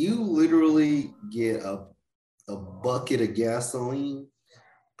 Like, you literally get a bucket of gasoline,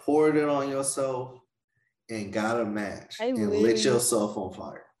 poured it on yourself, and got a match and lit yourself on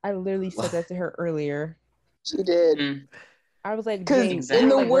fire. I literally said that to her earlier. She did. I was like, Jay, in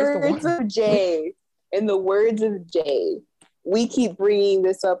the words of Jay, we keep bringing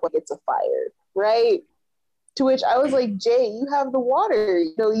this up like it's a fire, right? To which I was like, Jay, you have the water.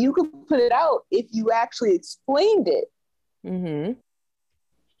 You know, you could put it out if you actually explained it.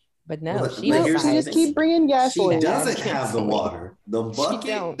 But no, she just keep bringing gasoline. She doesn't have the water. The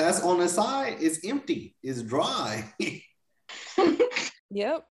bucket that's on the side is empty. It's dry.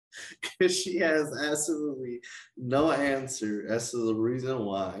 Yep. Because she has absolutely no answer as to the reason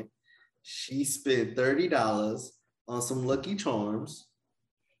why she spent $30 on some Lucky Charms.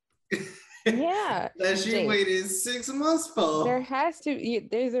 Yeah. That she waited 6 months for.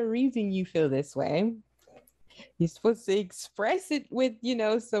 There's a reason you feel this way. You're supposed to express it with,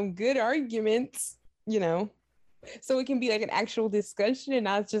 some good arguments, so it can be like an actual discussion and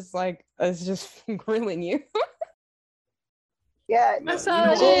not just like us just grilling you. Yeah, that's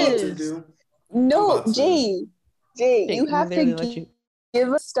how it is. No, Jay, you have to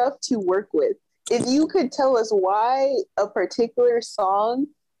give us stuff to work with. If you could tell us why a particular song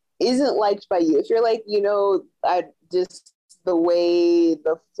isn't liked by you, if you're like, I just the way,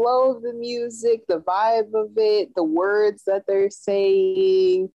 the flow of the music, the vibe of it, the words that they're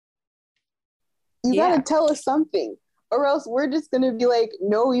saying, you gotta tell us something. Or else we're just going to be like,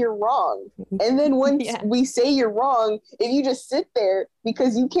 no, you're wrong. And then once we say you're wrong, if you just sit there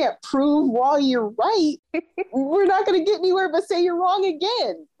because you can't prove why you're right, we're not going to get anywhere but say you're wrong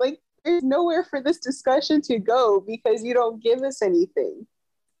again. Like, there's nowhere for this discussion to go because you don't give us anything.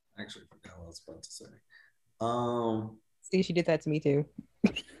 I actually forgot what I was about to say. See, she did that to me too.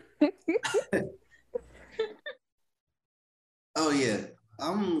 Oh, yeah.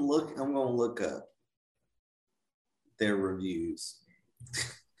 I'm going to look up their reviews.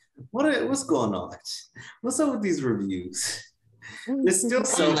 What's going on? What's up with these reviews? It's still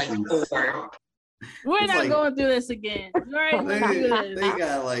selfies. We're not going through this again. They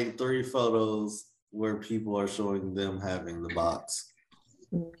got like 3 photos where people are showing them having the box.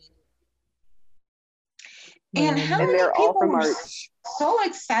 And how many people were so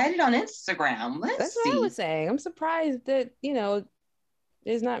excited on Instagram? That's what I was saying. I'm surprised that,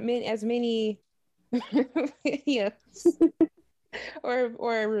 there's not as many or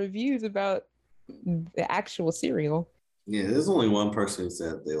reviews about the actual cereal. Yeah, there's only one person who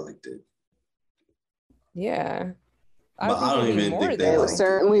said they liked it. Yeah, but I don't even think they liked it.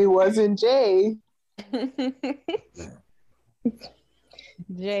 Certainly wasn't Jay.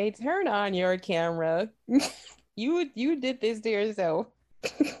 Jay, turn on your camera. You did this to yourself.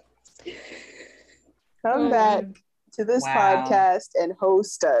 Come back to this podcast and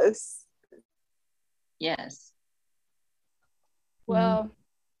host us. Yes. Well,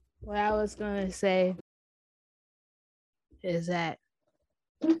 what I was going to say is that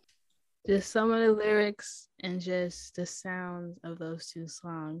just some of the lyrics and just the sounds of those 2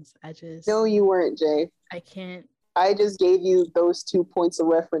 songs, No, you weren't, Jay. I can't. I just gave you those 2 points of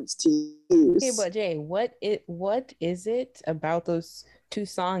reference to use. Okay, but Jay, what is it about those 2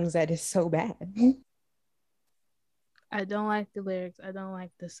 songs that is so bad? I don't like the lyrics. I don't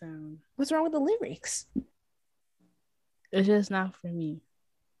like the sound. What's wrong with the lyrics? It's just not for me.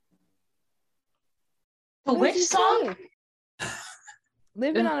 So which song?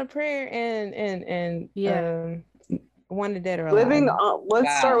 Living on a Prayer and Wanted Dead or Alive.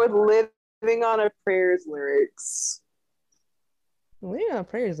 Let's start with Living on a Prayer's lyrics. Living on a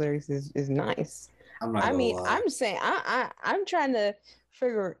Prayer's lyrics is nice. I'm saying I'm trying to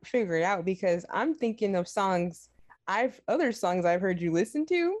figure it out because I'm thinking of other songs I've heard you listen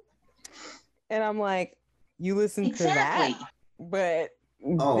to, and I'm like, you listen to that, but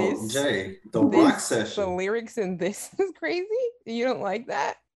Jay, the rock session, the lyrics in this is crazy. You don't like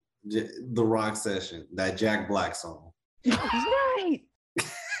that? The rock session, that Jack Black song. Right.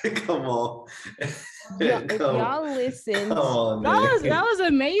 Come on. If y'all listened, that was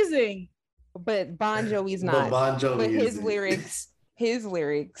amazing. But Bon Jovi's not. But his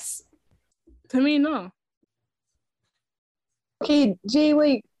lyrics. To me, no. Okay, Jay,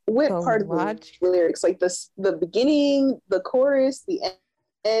 like what part of the lyrics? Like the beginning, the chorus, the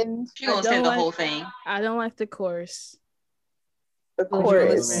end? She gonna say the whole thing. I don't like the chorus. The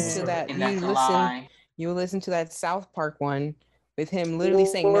chorus. Listen to that. You listen to that South Park one with him literally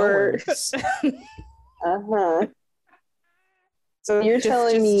saying no words. So you're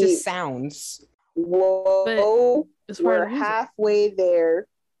telling me just sounds. Whoa, we're halfway there.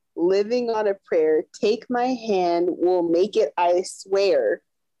 Living on a prayer. Take my hand, we'll make it, I swear.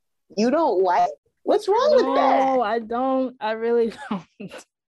 You don't like? What's wrong with that? No, I don't. I really don't.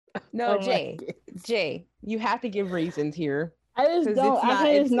 No, Jay, you have to give reasons here. I just don't. I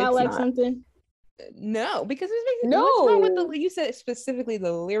can't just not like something. No, because what's wrong with you said specifically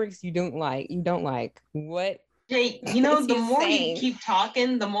the lyrics you don't like. You don't like what? Jay, you know, the more you keep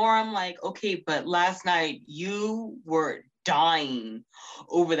talking, the more I'm like, okay, but last night you were dying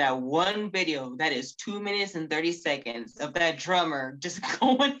over that one video that is 2 minutes and 30 seconds of that drummer just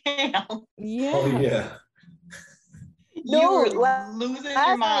going down. Yeah. Oh yeah. You were losing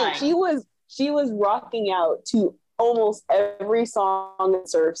your mind. She was rocking out to almost every song in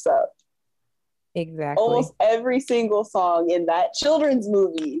Surf's Up. Exactly. Almost every single song in that children's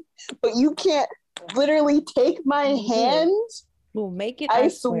movie. But you can't literally take my hand. We'll make it. I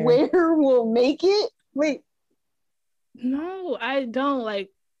swear we'll make it. Wait. No, I don't like.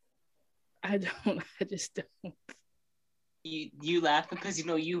 I don't. I just don't. You laugh because you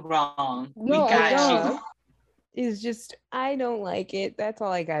know you wrong. No, we got you. It's just I don't like it. That's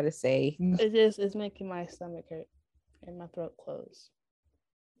all I gotta say. It's making my stomach hurt and my throat close.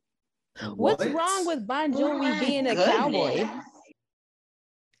 What's wrong with Bon Jovi being a cowboy?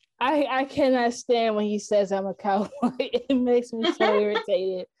 I cannot stand when he says I'm a cowboy. It makes me so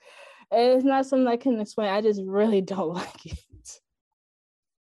irritated. And it's not something I can explain. I just really don't like it.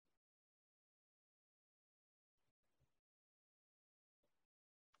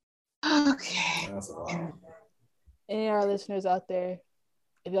 Okay. That's a lot. Any of our listeners out there,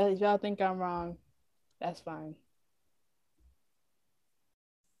 if y'all think I'm wrong, that's fine.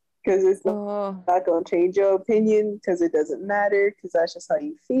 Because it's not going to change your opinion, because it doesn't matter, because that's just how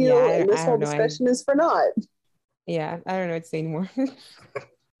you feel. Yeah, and this whole discussion is for naught. Yeah, I don't know what to say anymore.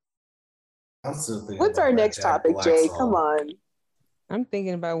 I'm still thinking what's our next topic, Jay? Come on. I'm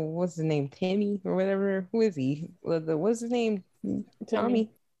thinking about what's his name, Timmy or whatever. Who is he? What's his name?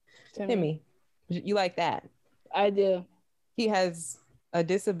 Tommy. Timmy. You like that? I do. He has a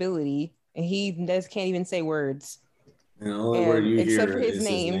disability and he can't even say words. And the only word you except hear for his is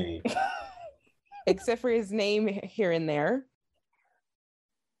name. his name. Except for his name here and there.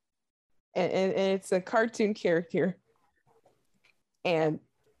 And it's a cartoon character. And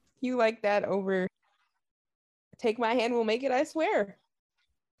you like that over Take My Hand, We'll Make It, I swear.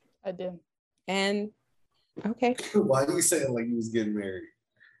 I do. And okay. Why do you say it like he was getting married?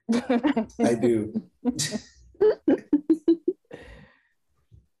 I do.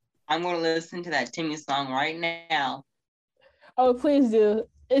 I'm going to listen to that Timmy song right now. Oh, please do.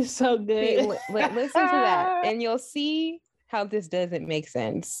 It's so good. Listen to that and you'll see how this doesn't make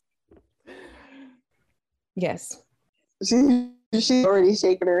sense. Yes. She's already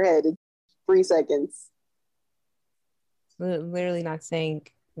shaking her head in 3 seconds. Literally not saying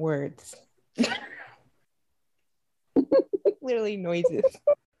words. Literally noises.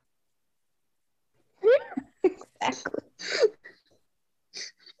 Exactly.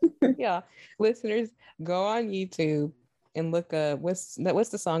 Yeah. Listeners, go on YouTube and look up what's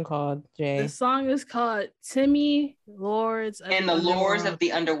the song called, Jay? The song is called Timmy Lords of and the Lords of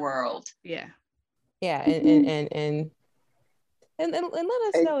the Underworld. Yeah. Yeah, and let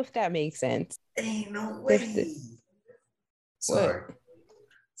us know if that makes sense. Ain't no way. Sorry.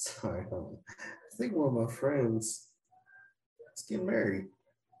 I think one of my friends is getting married.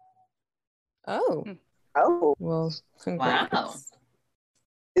 Oh. Oh. Well, congrats. Wow.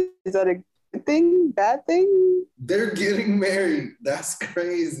 Is that a good thing? Bad thing? They're getting married. That's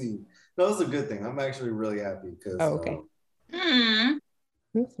crazy. No, it's a good thing. I'm actually really happy because. Oh, okay.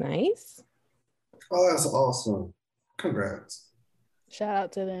 That's nice. Oh, that's awesome. Congrats. Shout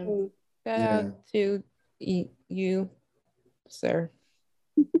out to them. Shout out to you, sir.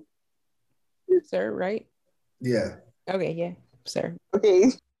 Sir, right? Yeah. Okay, yeah, sir.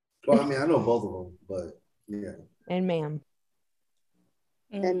 Okay. Well, I mean, I know both of them, but yeah. And ma'am.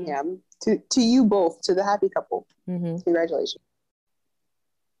 And ma'am. To you both, to the happy couple. Congratulations.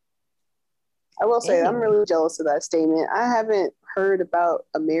 I will say, I'm really jealous of that statement. I haven't heard about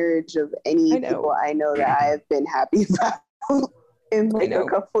a marriage of any people I know that I have been happy about in like a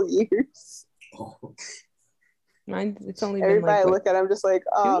couple years. Mine, it's only everybody been like, look at him just like,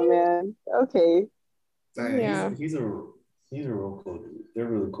 oh man, okay. Yeah, he's a He's a real cool dude. They're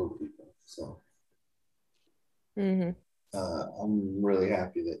really cool people. So I'm really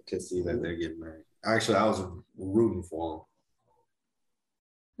happy to see that they're getting married. Actually, I was rooting for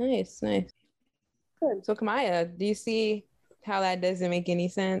them. Nice. Good. So Kamaya, do you see how that doesn't make any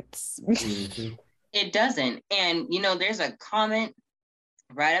sense? It doesn't. And there's a comment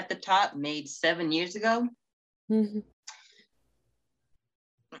right at the top made 7 years ago.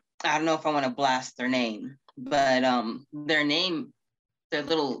 I don't know if I want to blast their name, but their name, their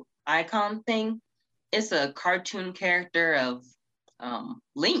little icon thing, it's a cartoon character of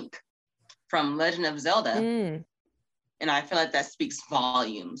Link from Legend of Zelda. And I feel like that speaks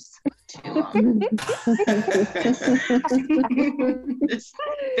volumes to this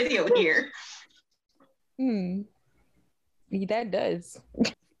video here. That does.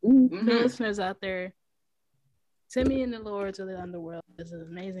 Listeners out there, Timmy and the Lords of the Underworld is an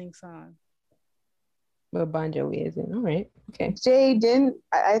amazing song. But Bon Jovi isn't. All right. Okay. Jay,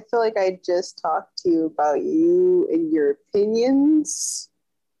 I feel like I just talked to you about you and your opinions.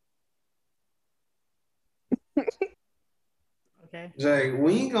 Okay. Jay,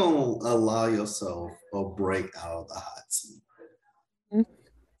 when you gonna allow yourself a break out of the hot seat?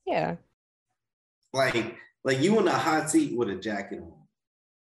 Yeah. Like you in a hot seat with a jacket on.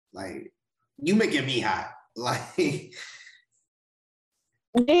 Like, you making me hot. Like, we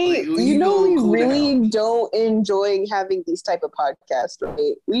really don't enjoy having these type of podcasts,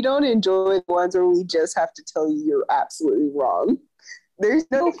 right? We don't enjoy the ones where we just have to tell you you're absolutely wrong. There's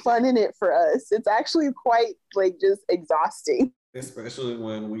no fun in it for us. It's actually quite just exhausting. Especially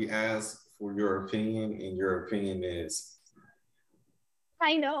when we ask for your opinion and your opinion is,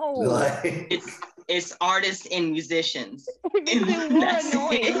 I know. Like, it's artists and musicians. That's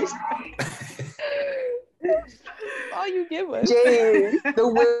annoying. All you give us. Jay, the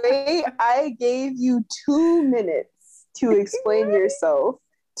way I gave you 2 minutes to explain yourself,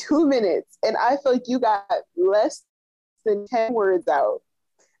 2 minutes, and I feel like you got less than 10 words out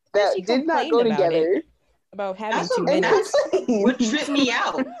that did not go together. About having 2 minutes. What tripped me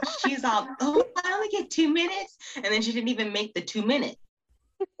out? She's all, oh, I only get 2 minutes, and then she didn't even make the 2 minutes.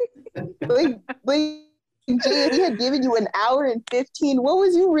 Jay, we had given you an hour and 15. What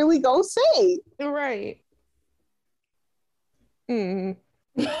was you really gonna say? Right. You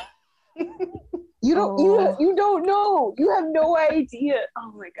don't know. You have no idea.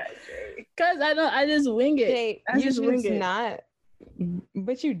 Oh my god, Jay. Cause I just wing it. Jay, not,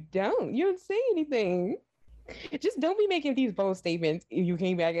 but you don't say anything. Just don't be making these bold statements if you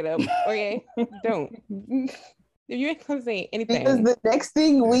can't back it up. Okay? Don't. If you ain't gonna say anything. Because the next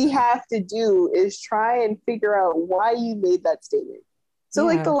thing we have to do is try and figure out why you made that statement. So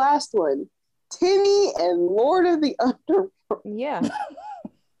like the last one, Timmy and Lord of the Underworld. Yeah.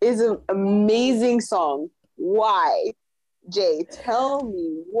 Is an amazing song. Why? Jay, tell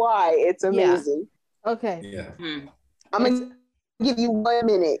me why it's amazing. Yeah. Okay. Yeah. I'm going to give you 1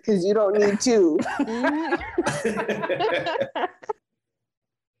 minute because you don't need 2.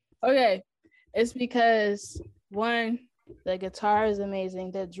 Okay. It's because, one, the guitar is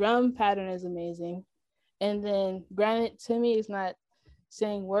amazing. The drum pattern is amazing. And then, granted, Timmy is not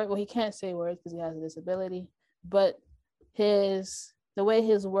saying words. Well, he can't say words because he has a disability. But the way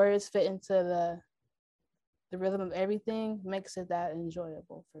his words fit into the rhythm of everything makes it that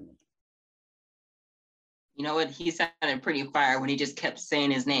enjoyable for me. You know what? He sounded pretty fire when he just kept saying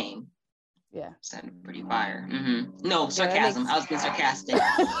his name. Yeah. Sounded pretty fire. No, sarcasm. I was being sarcastic.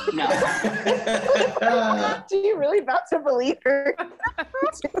 No. Are you really about to believe her?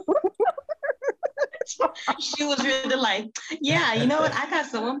 She was really like, yeah, you know what? I got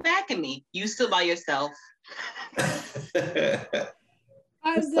someone backing me. You still by yourself.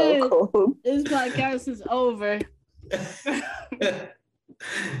 I'm so cold. This podcast is over.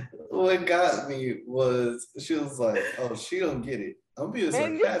 What got me was she was like, "Oh, she don't get it. I'm being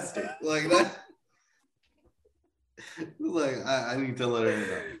sarcastic." Like that. Like I need to let her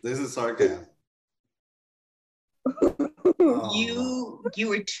know this is sarcasm. You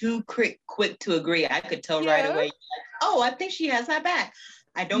were too quick to agree. I could tell right away. Oh, I think she has my back.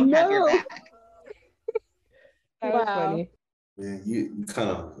 I don't have your back. That was funny. Yeah, you kind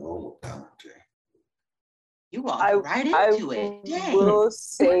of know that one, Jay. You walked right into it. I will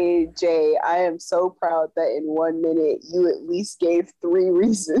say, Jay, I am so proud that in 1 minute you at least gave 3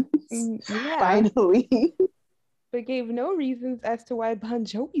 reasons. Yeah. Finally. But gave no reasons as to why Bon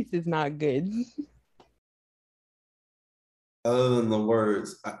Jovi's is not good. Other than the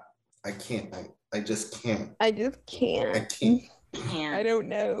words, I can't. I just can't. I just can't. I can't. I don't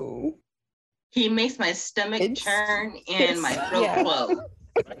know. He makes my stomach turn and my throat close.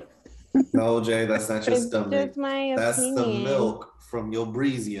 No, Jay, that's not your It's stomach. just my That's the opinion. milk from your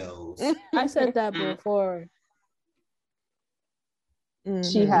Breezios. I said that before.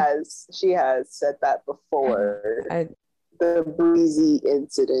 She has said that before. The Breezy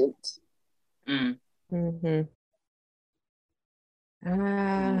incident.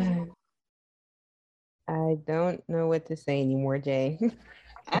 I don't know what to say anymore, Jay.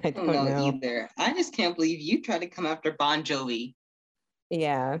 I don't know either. I just can't believe you tried to come after Bon Jovi.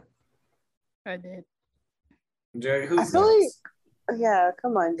 Yeah. I did. Jay, who's I feel next? like, yeah,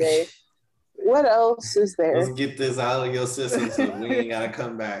 come on, Jay. What else is there? Let's get this out of your system so we ain't gotta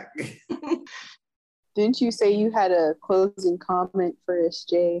come back. Didn't you say you had a closing comment for us,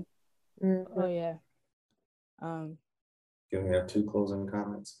 Jay? Oh yeah. Can we have 2 closing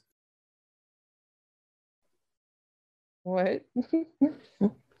comments? What?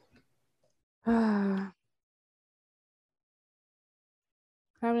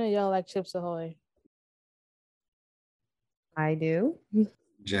 How many of y'all like Chips Ahoy? I do.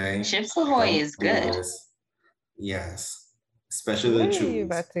 Jay. Chips Ahoy is good. Yes. Especially Where the are you chewies.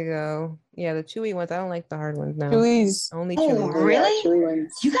 about to go? Yeah, the chewy ones. I don't like the hard ones now. Chewies. Only Oh, chewy ones. really? Yeah, chewy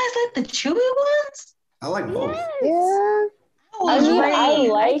ones. You guys like the chewy ones? I like both. Yeah. I mean, I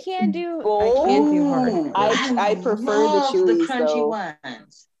like I can't do both. hard. I prefer the chewies, the crunchy though.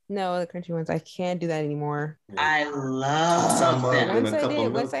 ones. No, the crunchy ones. I can't do that anymore. I love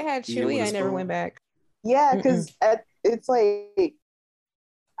them. Once I had chewy, I never went back. Yeah, because it's like,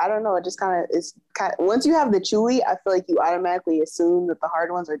 I don't know. It just kind of once you have the chewy, I feel like you automatically assume that the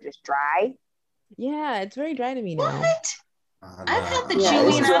hard ones are just dry. Yeah, it's very dry to me now. What? I've had the Yeah,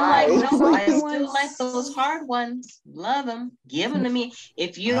 chewy and I'm like, no, I Chewy still like those hard ones. Love them. Give them to me.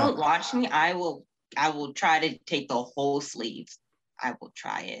 If you don't watch me, I will try to take the whole sleeve. I will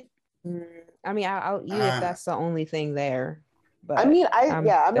try it. I mean, I'll eat if that's the only thing there. But I mean, I'm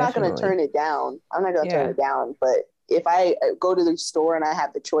not gonna turn it down. I'm not gonna turn it down. But if I go to the store and I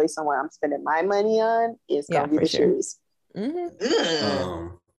have the choice on what I'm spending my money on, it's gonna be the chewies.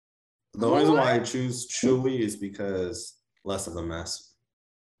 The only reason why I choose chewy is because less of a mess.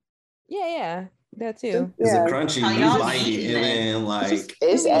 Yeah, that too. Is it crunchy? You bite it and then like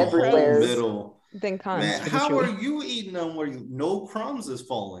it's everywhere. Middle. Then Man, how are you eating them where no crumbs is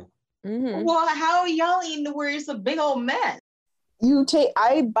falling? Well, how are y'all eating to where it's a big old mess?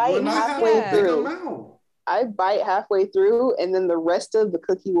 I bite halfway through. I bite halfway through, and then the rest of the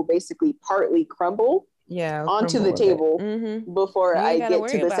cookie will basically partly crumble onto the table before I get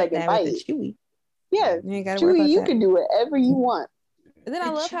to the second bite. Yeah, chewy, you can do whatever you want. And then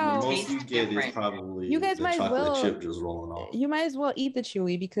I love how the most you get is probably you guys the chocolate chip just rolling off. You might as well eat the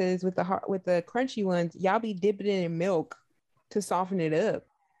chewy because with the crunchy ones, y'all be dipping it in milk to soften it up.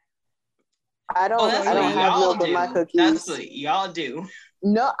 I don't have milk with my cookies. That's what y'all do.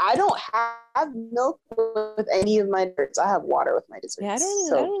 No, I don't have milk with any of my desserts. I have water with my desserts. Yeah, I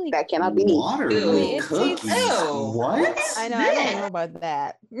don't really that cannot be water with cookies. What? I know. I don't know about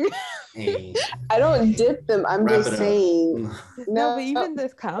that. Hey. I don't dip them. I'm just saying. No, but even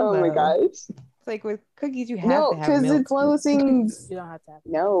this combo. Oh my gosh. It's like with cookies, you have to have milk. No, because it's one of those things. You don't have to have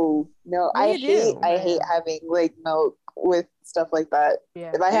milk. No. I hate having like milk with stuff like that.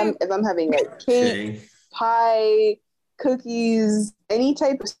 Yeah. If I'm having like cake, pie, cookies, any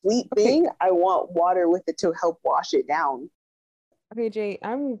type of sweet thing, I want water with it to help wash it down. Okay, Jay,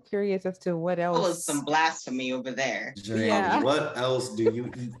 I'm curious as to what else. That was some blasphemy over there. Jay, what else do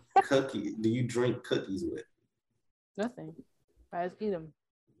you eat do you drink cookies with? Nothing. I just eat them.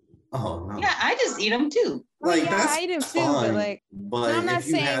 Oh no. Yeah, I just eat them too. Like I eat them too, but I'm not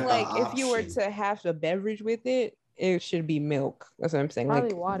saying like if you were to have a beverage with it, it should be milk. That's what I'm saying.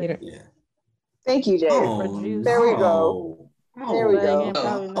 Probably like water. Yeah. Thank you, Jay. There we go. There we go.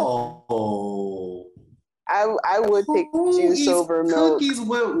 I would pick juice over milk. Cookies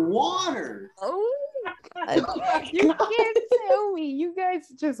with water. Oh, you can't tell me. You guys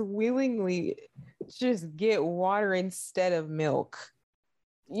just willingly just get water instead of milk.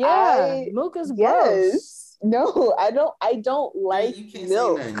 Yeah, milk is gross. No, I don't like milk. Say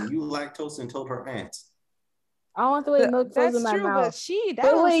nothing. You lactose and told her aunts. I want the way milk goes in my mouth. But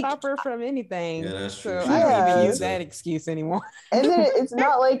that don't stop her from anything. Yeah, that's true. So I don't even use that excuse anymore. And then it's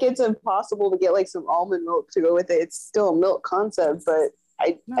not like it's impossible to get like some almond milk to go with it. It's still a milk concept, but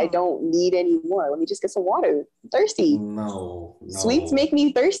I don't need any more. Let me just get some water. I'm thirsty. No. Sweets make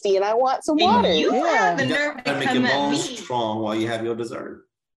me thirsty, and I want some water. You have the nerve to make come your at bones me. strong while you have your dessert.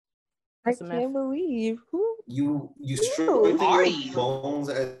 I can't believe you strengthen your bones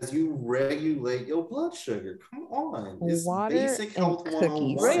as you regulate your blood sugar. Come on, it's water basic health and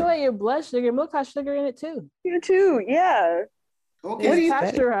cookies. Regulate your blood sugar. Milk has sugar in it too. You too, yeah. Okay. What do you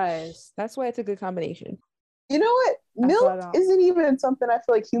pasteurized? That's why it's a good combination. You know what? Milk isn't even something I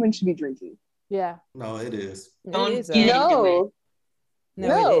feel like humans should be drinking. Yeah. No, it is. Don't It is, get into it.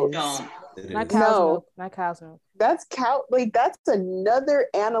 No, it is. Don't. It Not is. cow's No. milk. Not cow's milk. That's that's another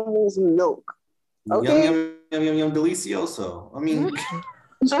animal's milk. Okay. Yum, yum, yum, yum, delicioso. I mean,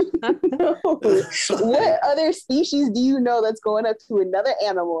 What other species do you know that's going up to another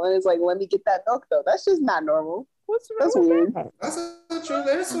animal and is like, let me get that milk though? That's just not normal. That's weird. that's not true.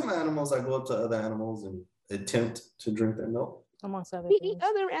 There's some animals that go up to other animals and attempt to drink their milk. Amongst other We things. eat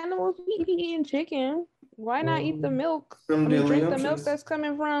other animals. We be eating chicken. Why not eat the milk? From Drink the milk options. that's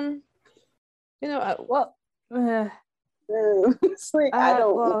coming from, Well, It's like I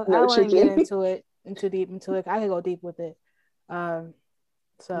don't know I wouldn't chicken. get too deep into it. I could go deep with it.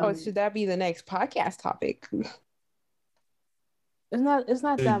 So should that be the next podcast topic? it's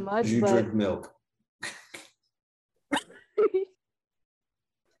not that much. You but drink milk.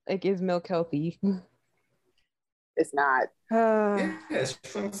 Like, is milk healthy? It's not. Yeah, it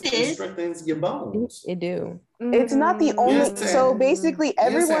strengthens your bones. It do. It's not the only. Yes, So basically,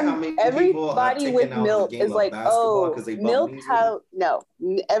 Yes, how many people are everybody taking with out the milk game is of like, basketball oh, 'cause they milk bones has no.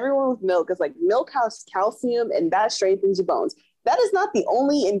 Everyone with milk is like milk has calcium and that strengthens your bones. That is not the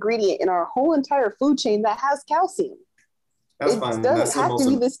only ingredient in our whole entire food chain that has calcium. That's It fine. doesn't That's have to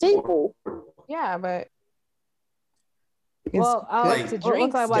be the staple. Yeah, but Well, we'll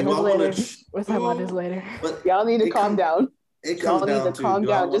talk about this later. We'll talk about this later. But Y'all need to it calm come- down. It Y'all comes need down to calm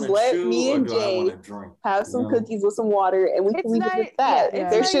do I down. Just wanna let chew me or and do I Jay wanna drink? have some You know? cookies with some water, and we can leave it at that. yeah,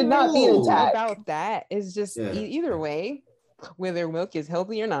 There it's should not be an even attack. about that. It's just Yeah. either way, whether milk is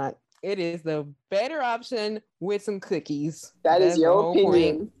healthy or not, it is the better option with some cookies. That is That's the your whole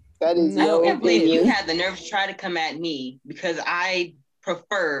opinion. point. That is No, I your can't believe you opinion. had the nerve to try to come at me because I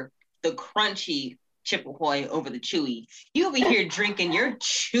prefer the crunchy Chip Ahoy over the chewy. You over here drinking your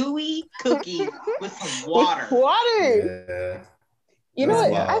chewy cookie with some water. Water. Yeah. You know That's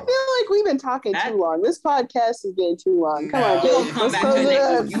what? wild. I feel like we've been talking too long. This podcast is getting too long. Come on, No, Jay. We're gonna come Let's back close to it the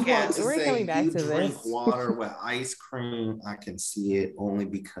up. next You want to We're say coming back you to drink this. water with ice cream? I can see it only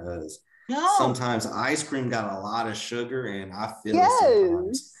because No. sometimes ice cream got a lot of sugar and I feel Yes. it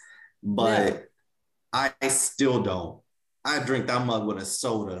sometimes. But I still don't. I drink that mug with a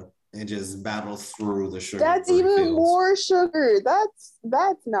soda and just battle through the sugar. That's even more sugar. That's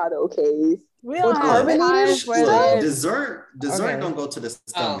not okay. We don't have carbonated time for stuff? this. Dessert Okay. don't go to the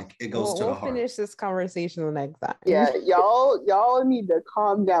stomach. It goes to the We'll heart. finish this conversation the next time. Yeah, y'all need to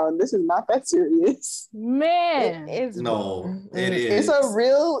calm down. This is not that serious. Man, It's No, it is. This is a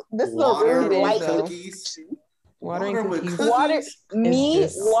real water light with cookies. Water and with cookies. water. Me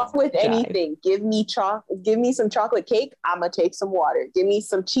just walk with jive. anything. Give me some chocolate cake. I'ma take some water. Give me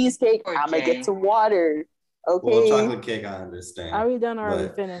some cheesecake. Poor I'ma Jay. get some water. Okay. Well, chocolate cake, I understand. are we done or are we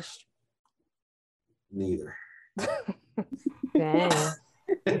but finished? neither. Dang.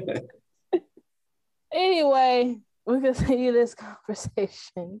 Anyway, we continue this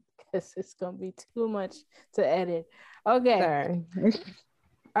conversation because it's gonna be too much to edit. Okay. Sorry.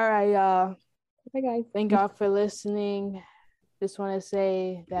 All right, y'all. Bye, guys. Thank y'all for listening. Just want to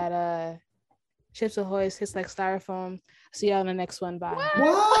say that Chips Ahoy hits like styrofoam. See y'all in the next one. Bye.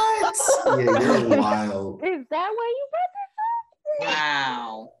 What? Yeah, you're wild. Is that why you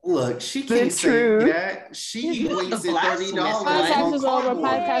Wow. Look, she can't say truth. that. She You wasted blasphemous. $30 Podcast on is over. cardboard.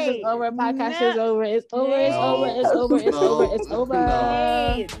 Podcast is over. Podcast is No. over. It's over. It's No. over. It's over. It's No. over. It's over.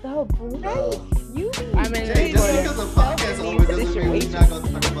 Hey, the break. No. You I'm in Jay, just because the podcast is over doesn't mean we're not going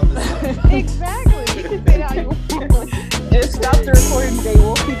to talk about this. Exactly. You can say it how you want. Just stop the recording today.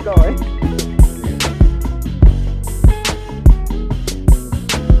 We'll keep going.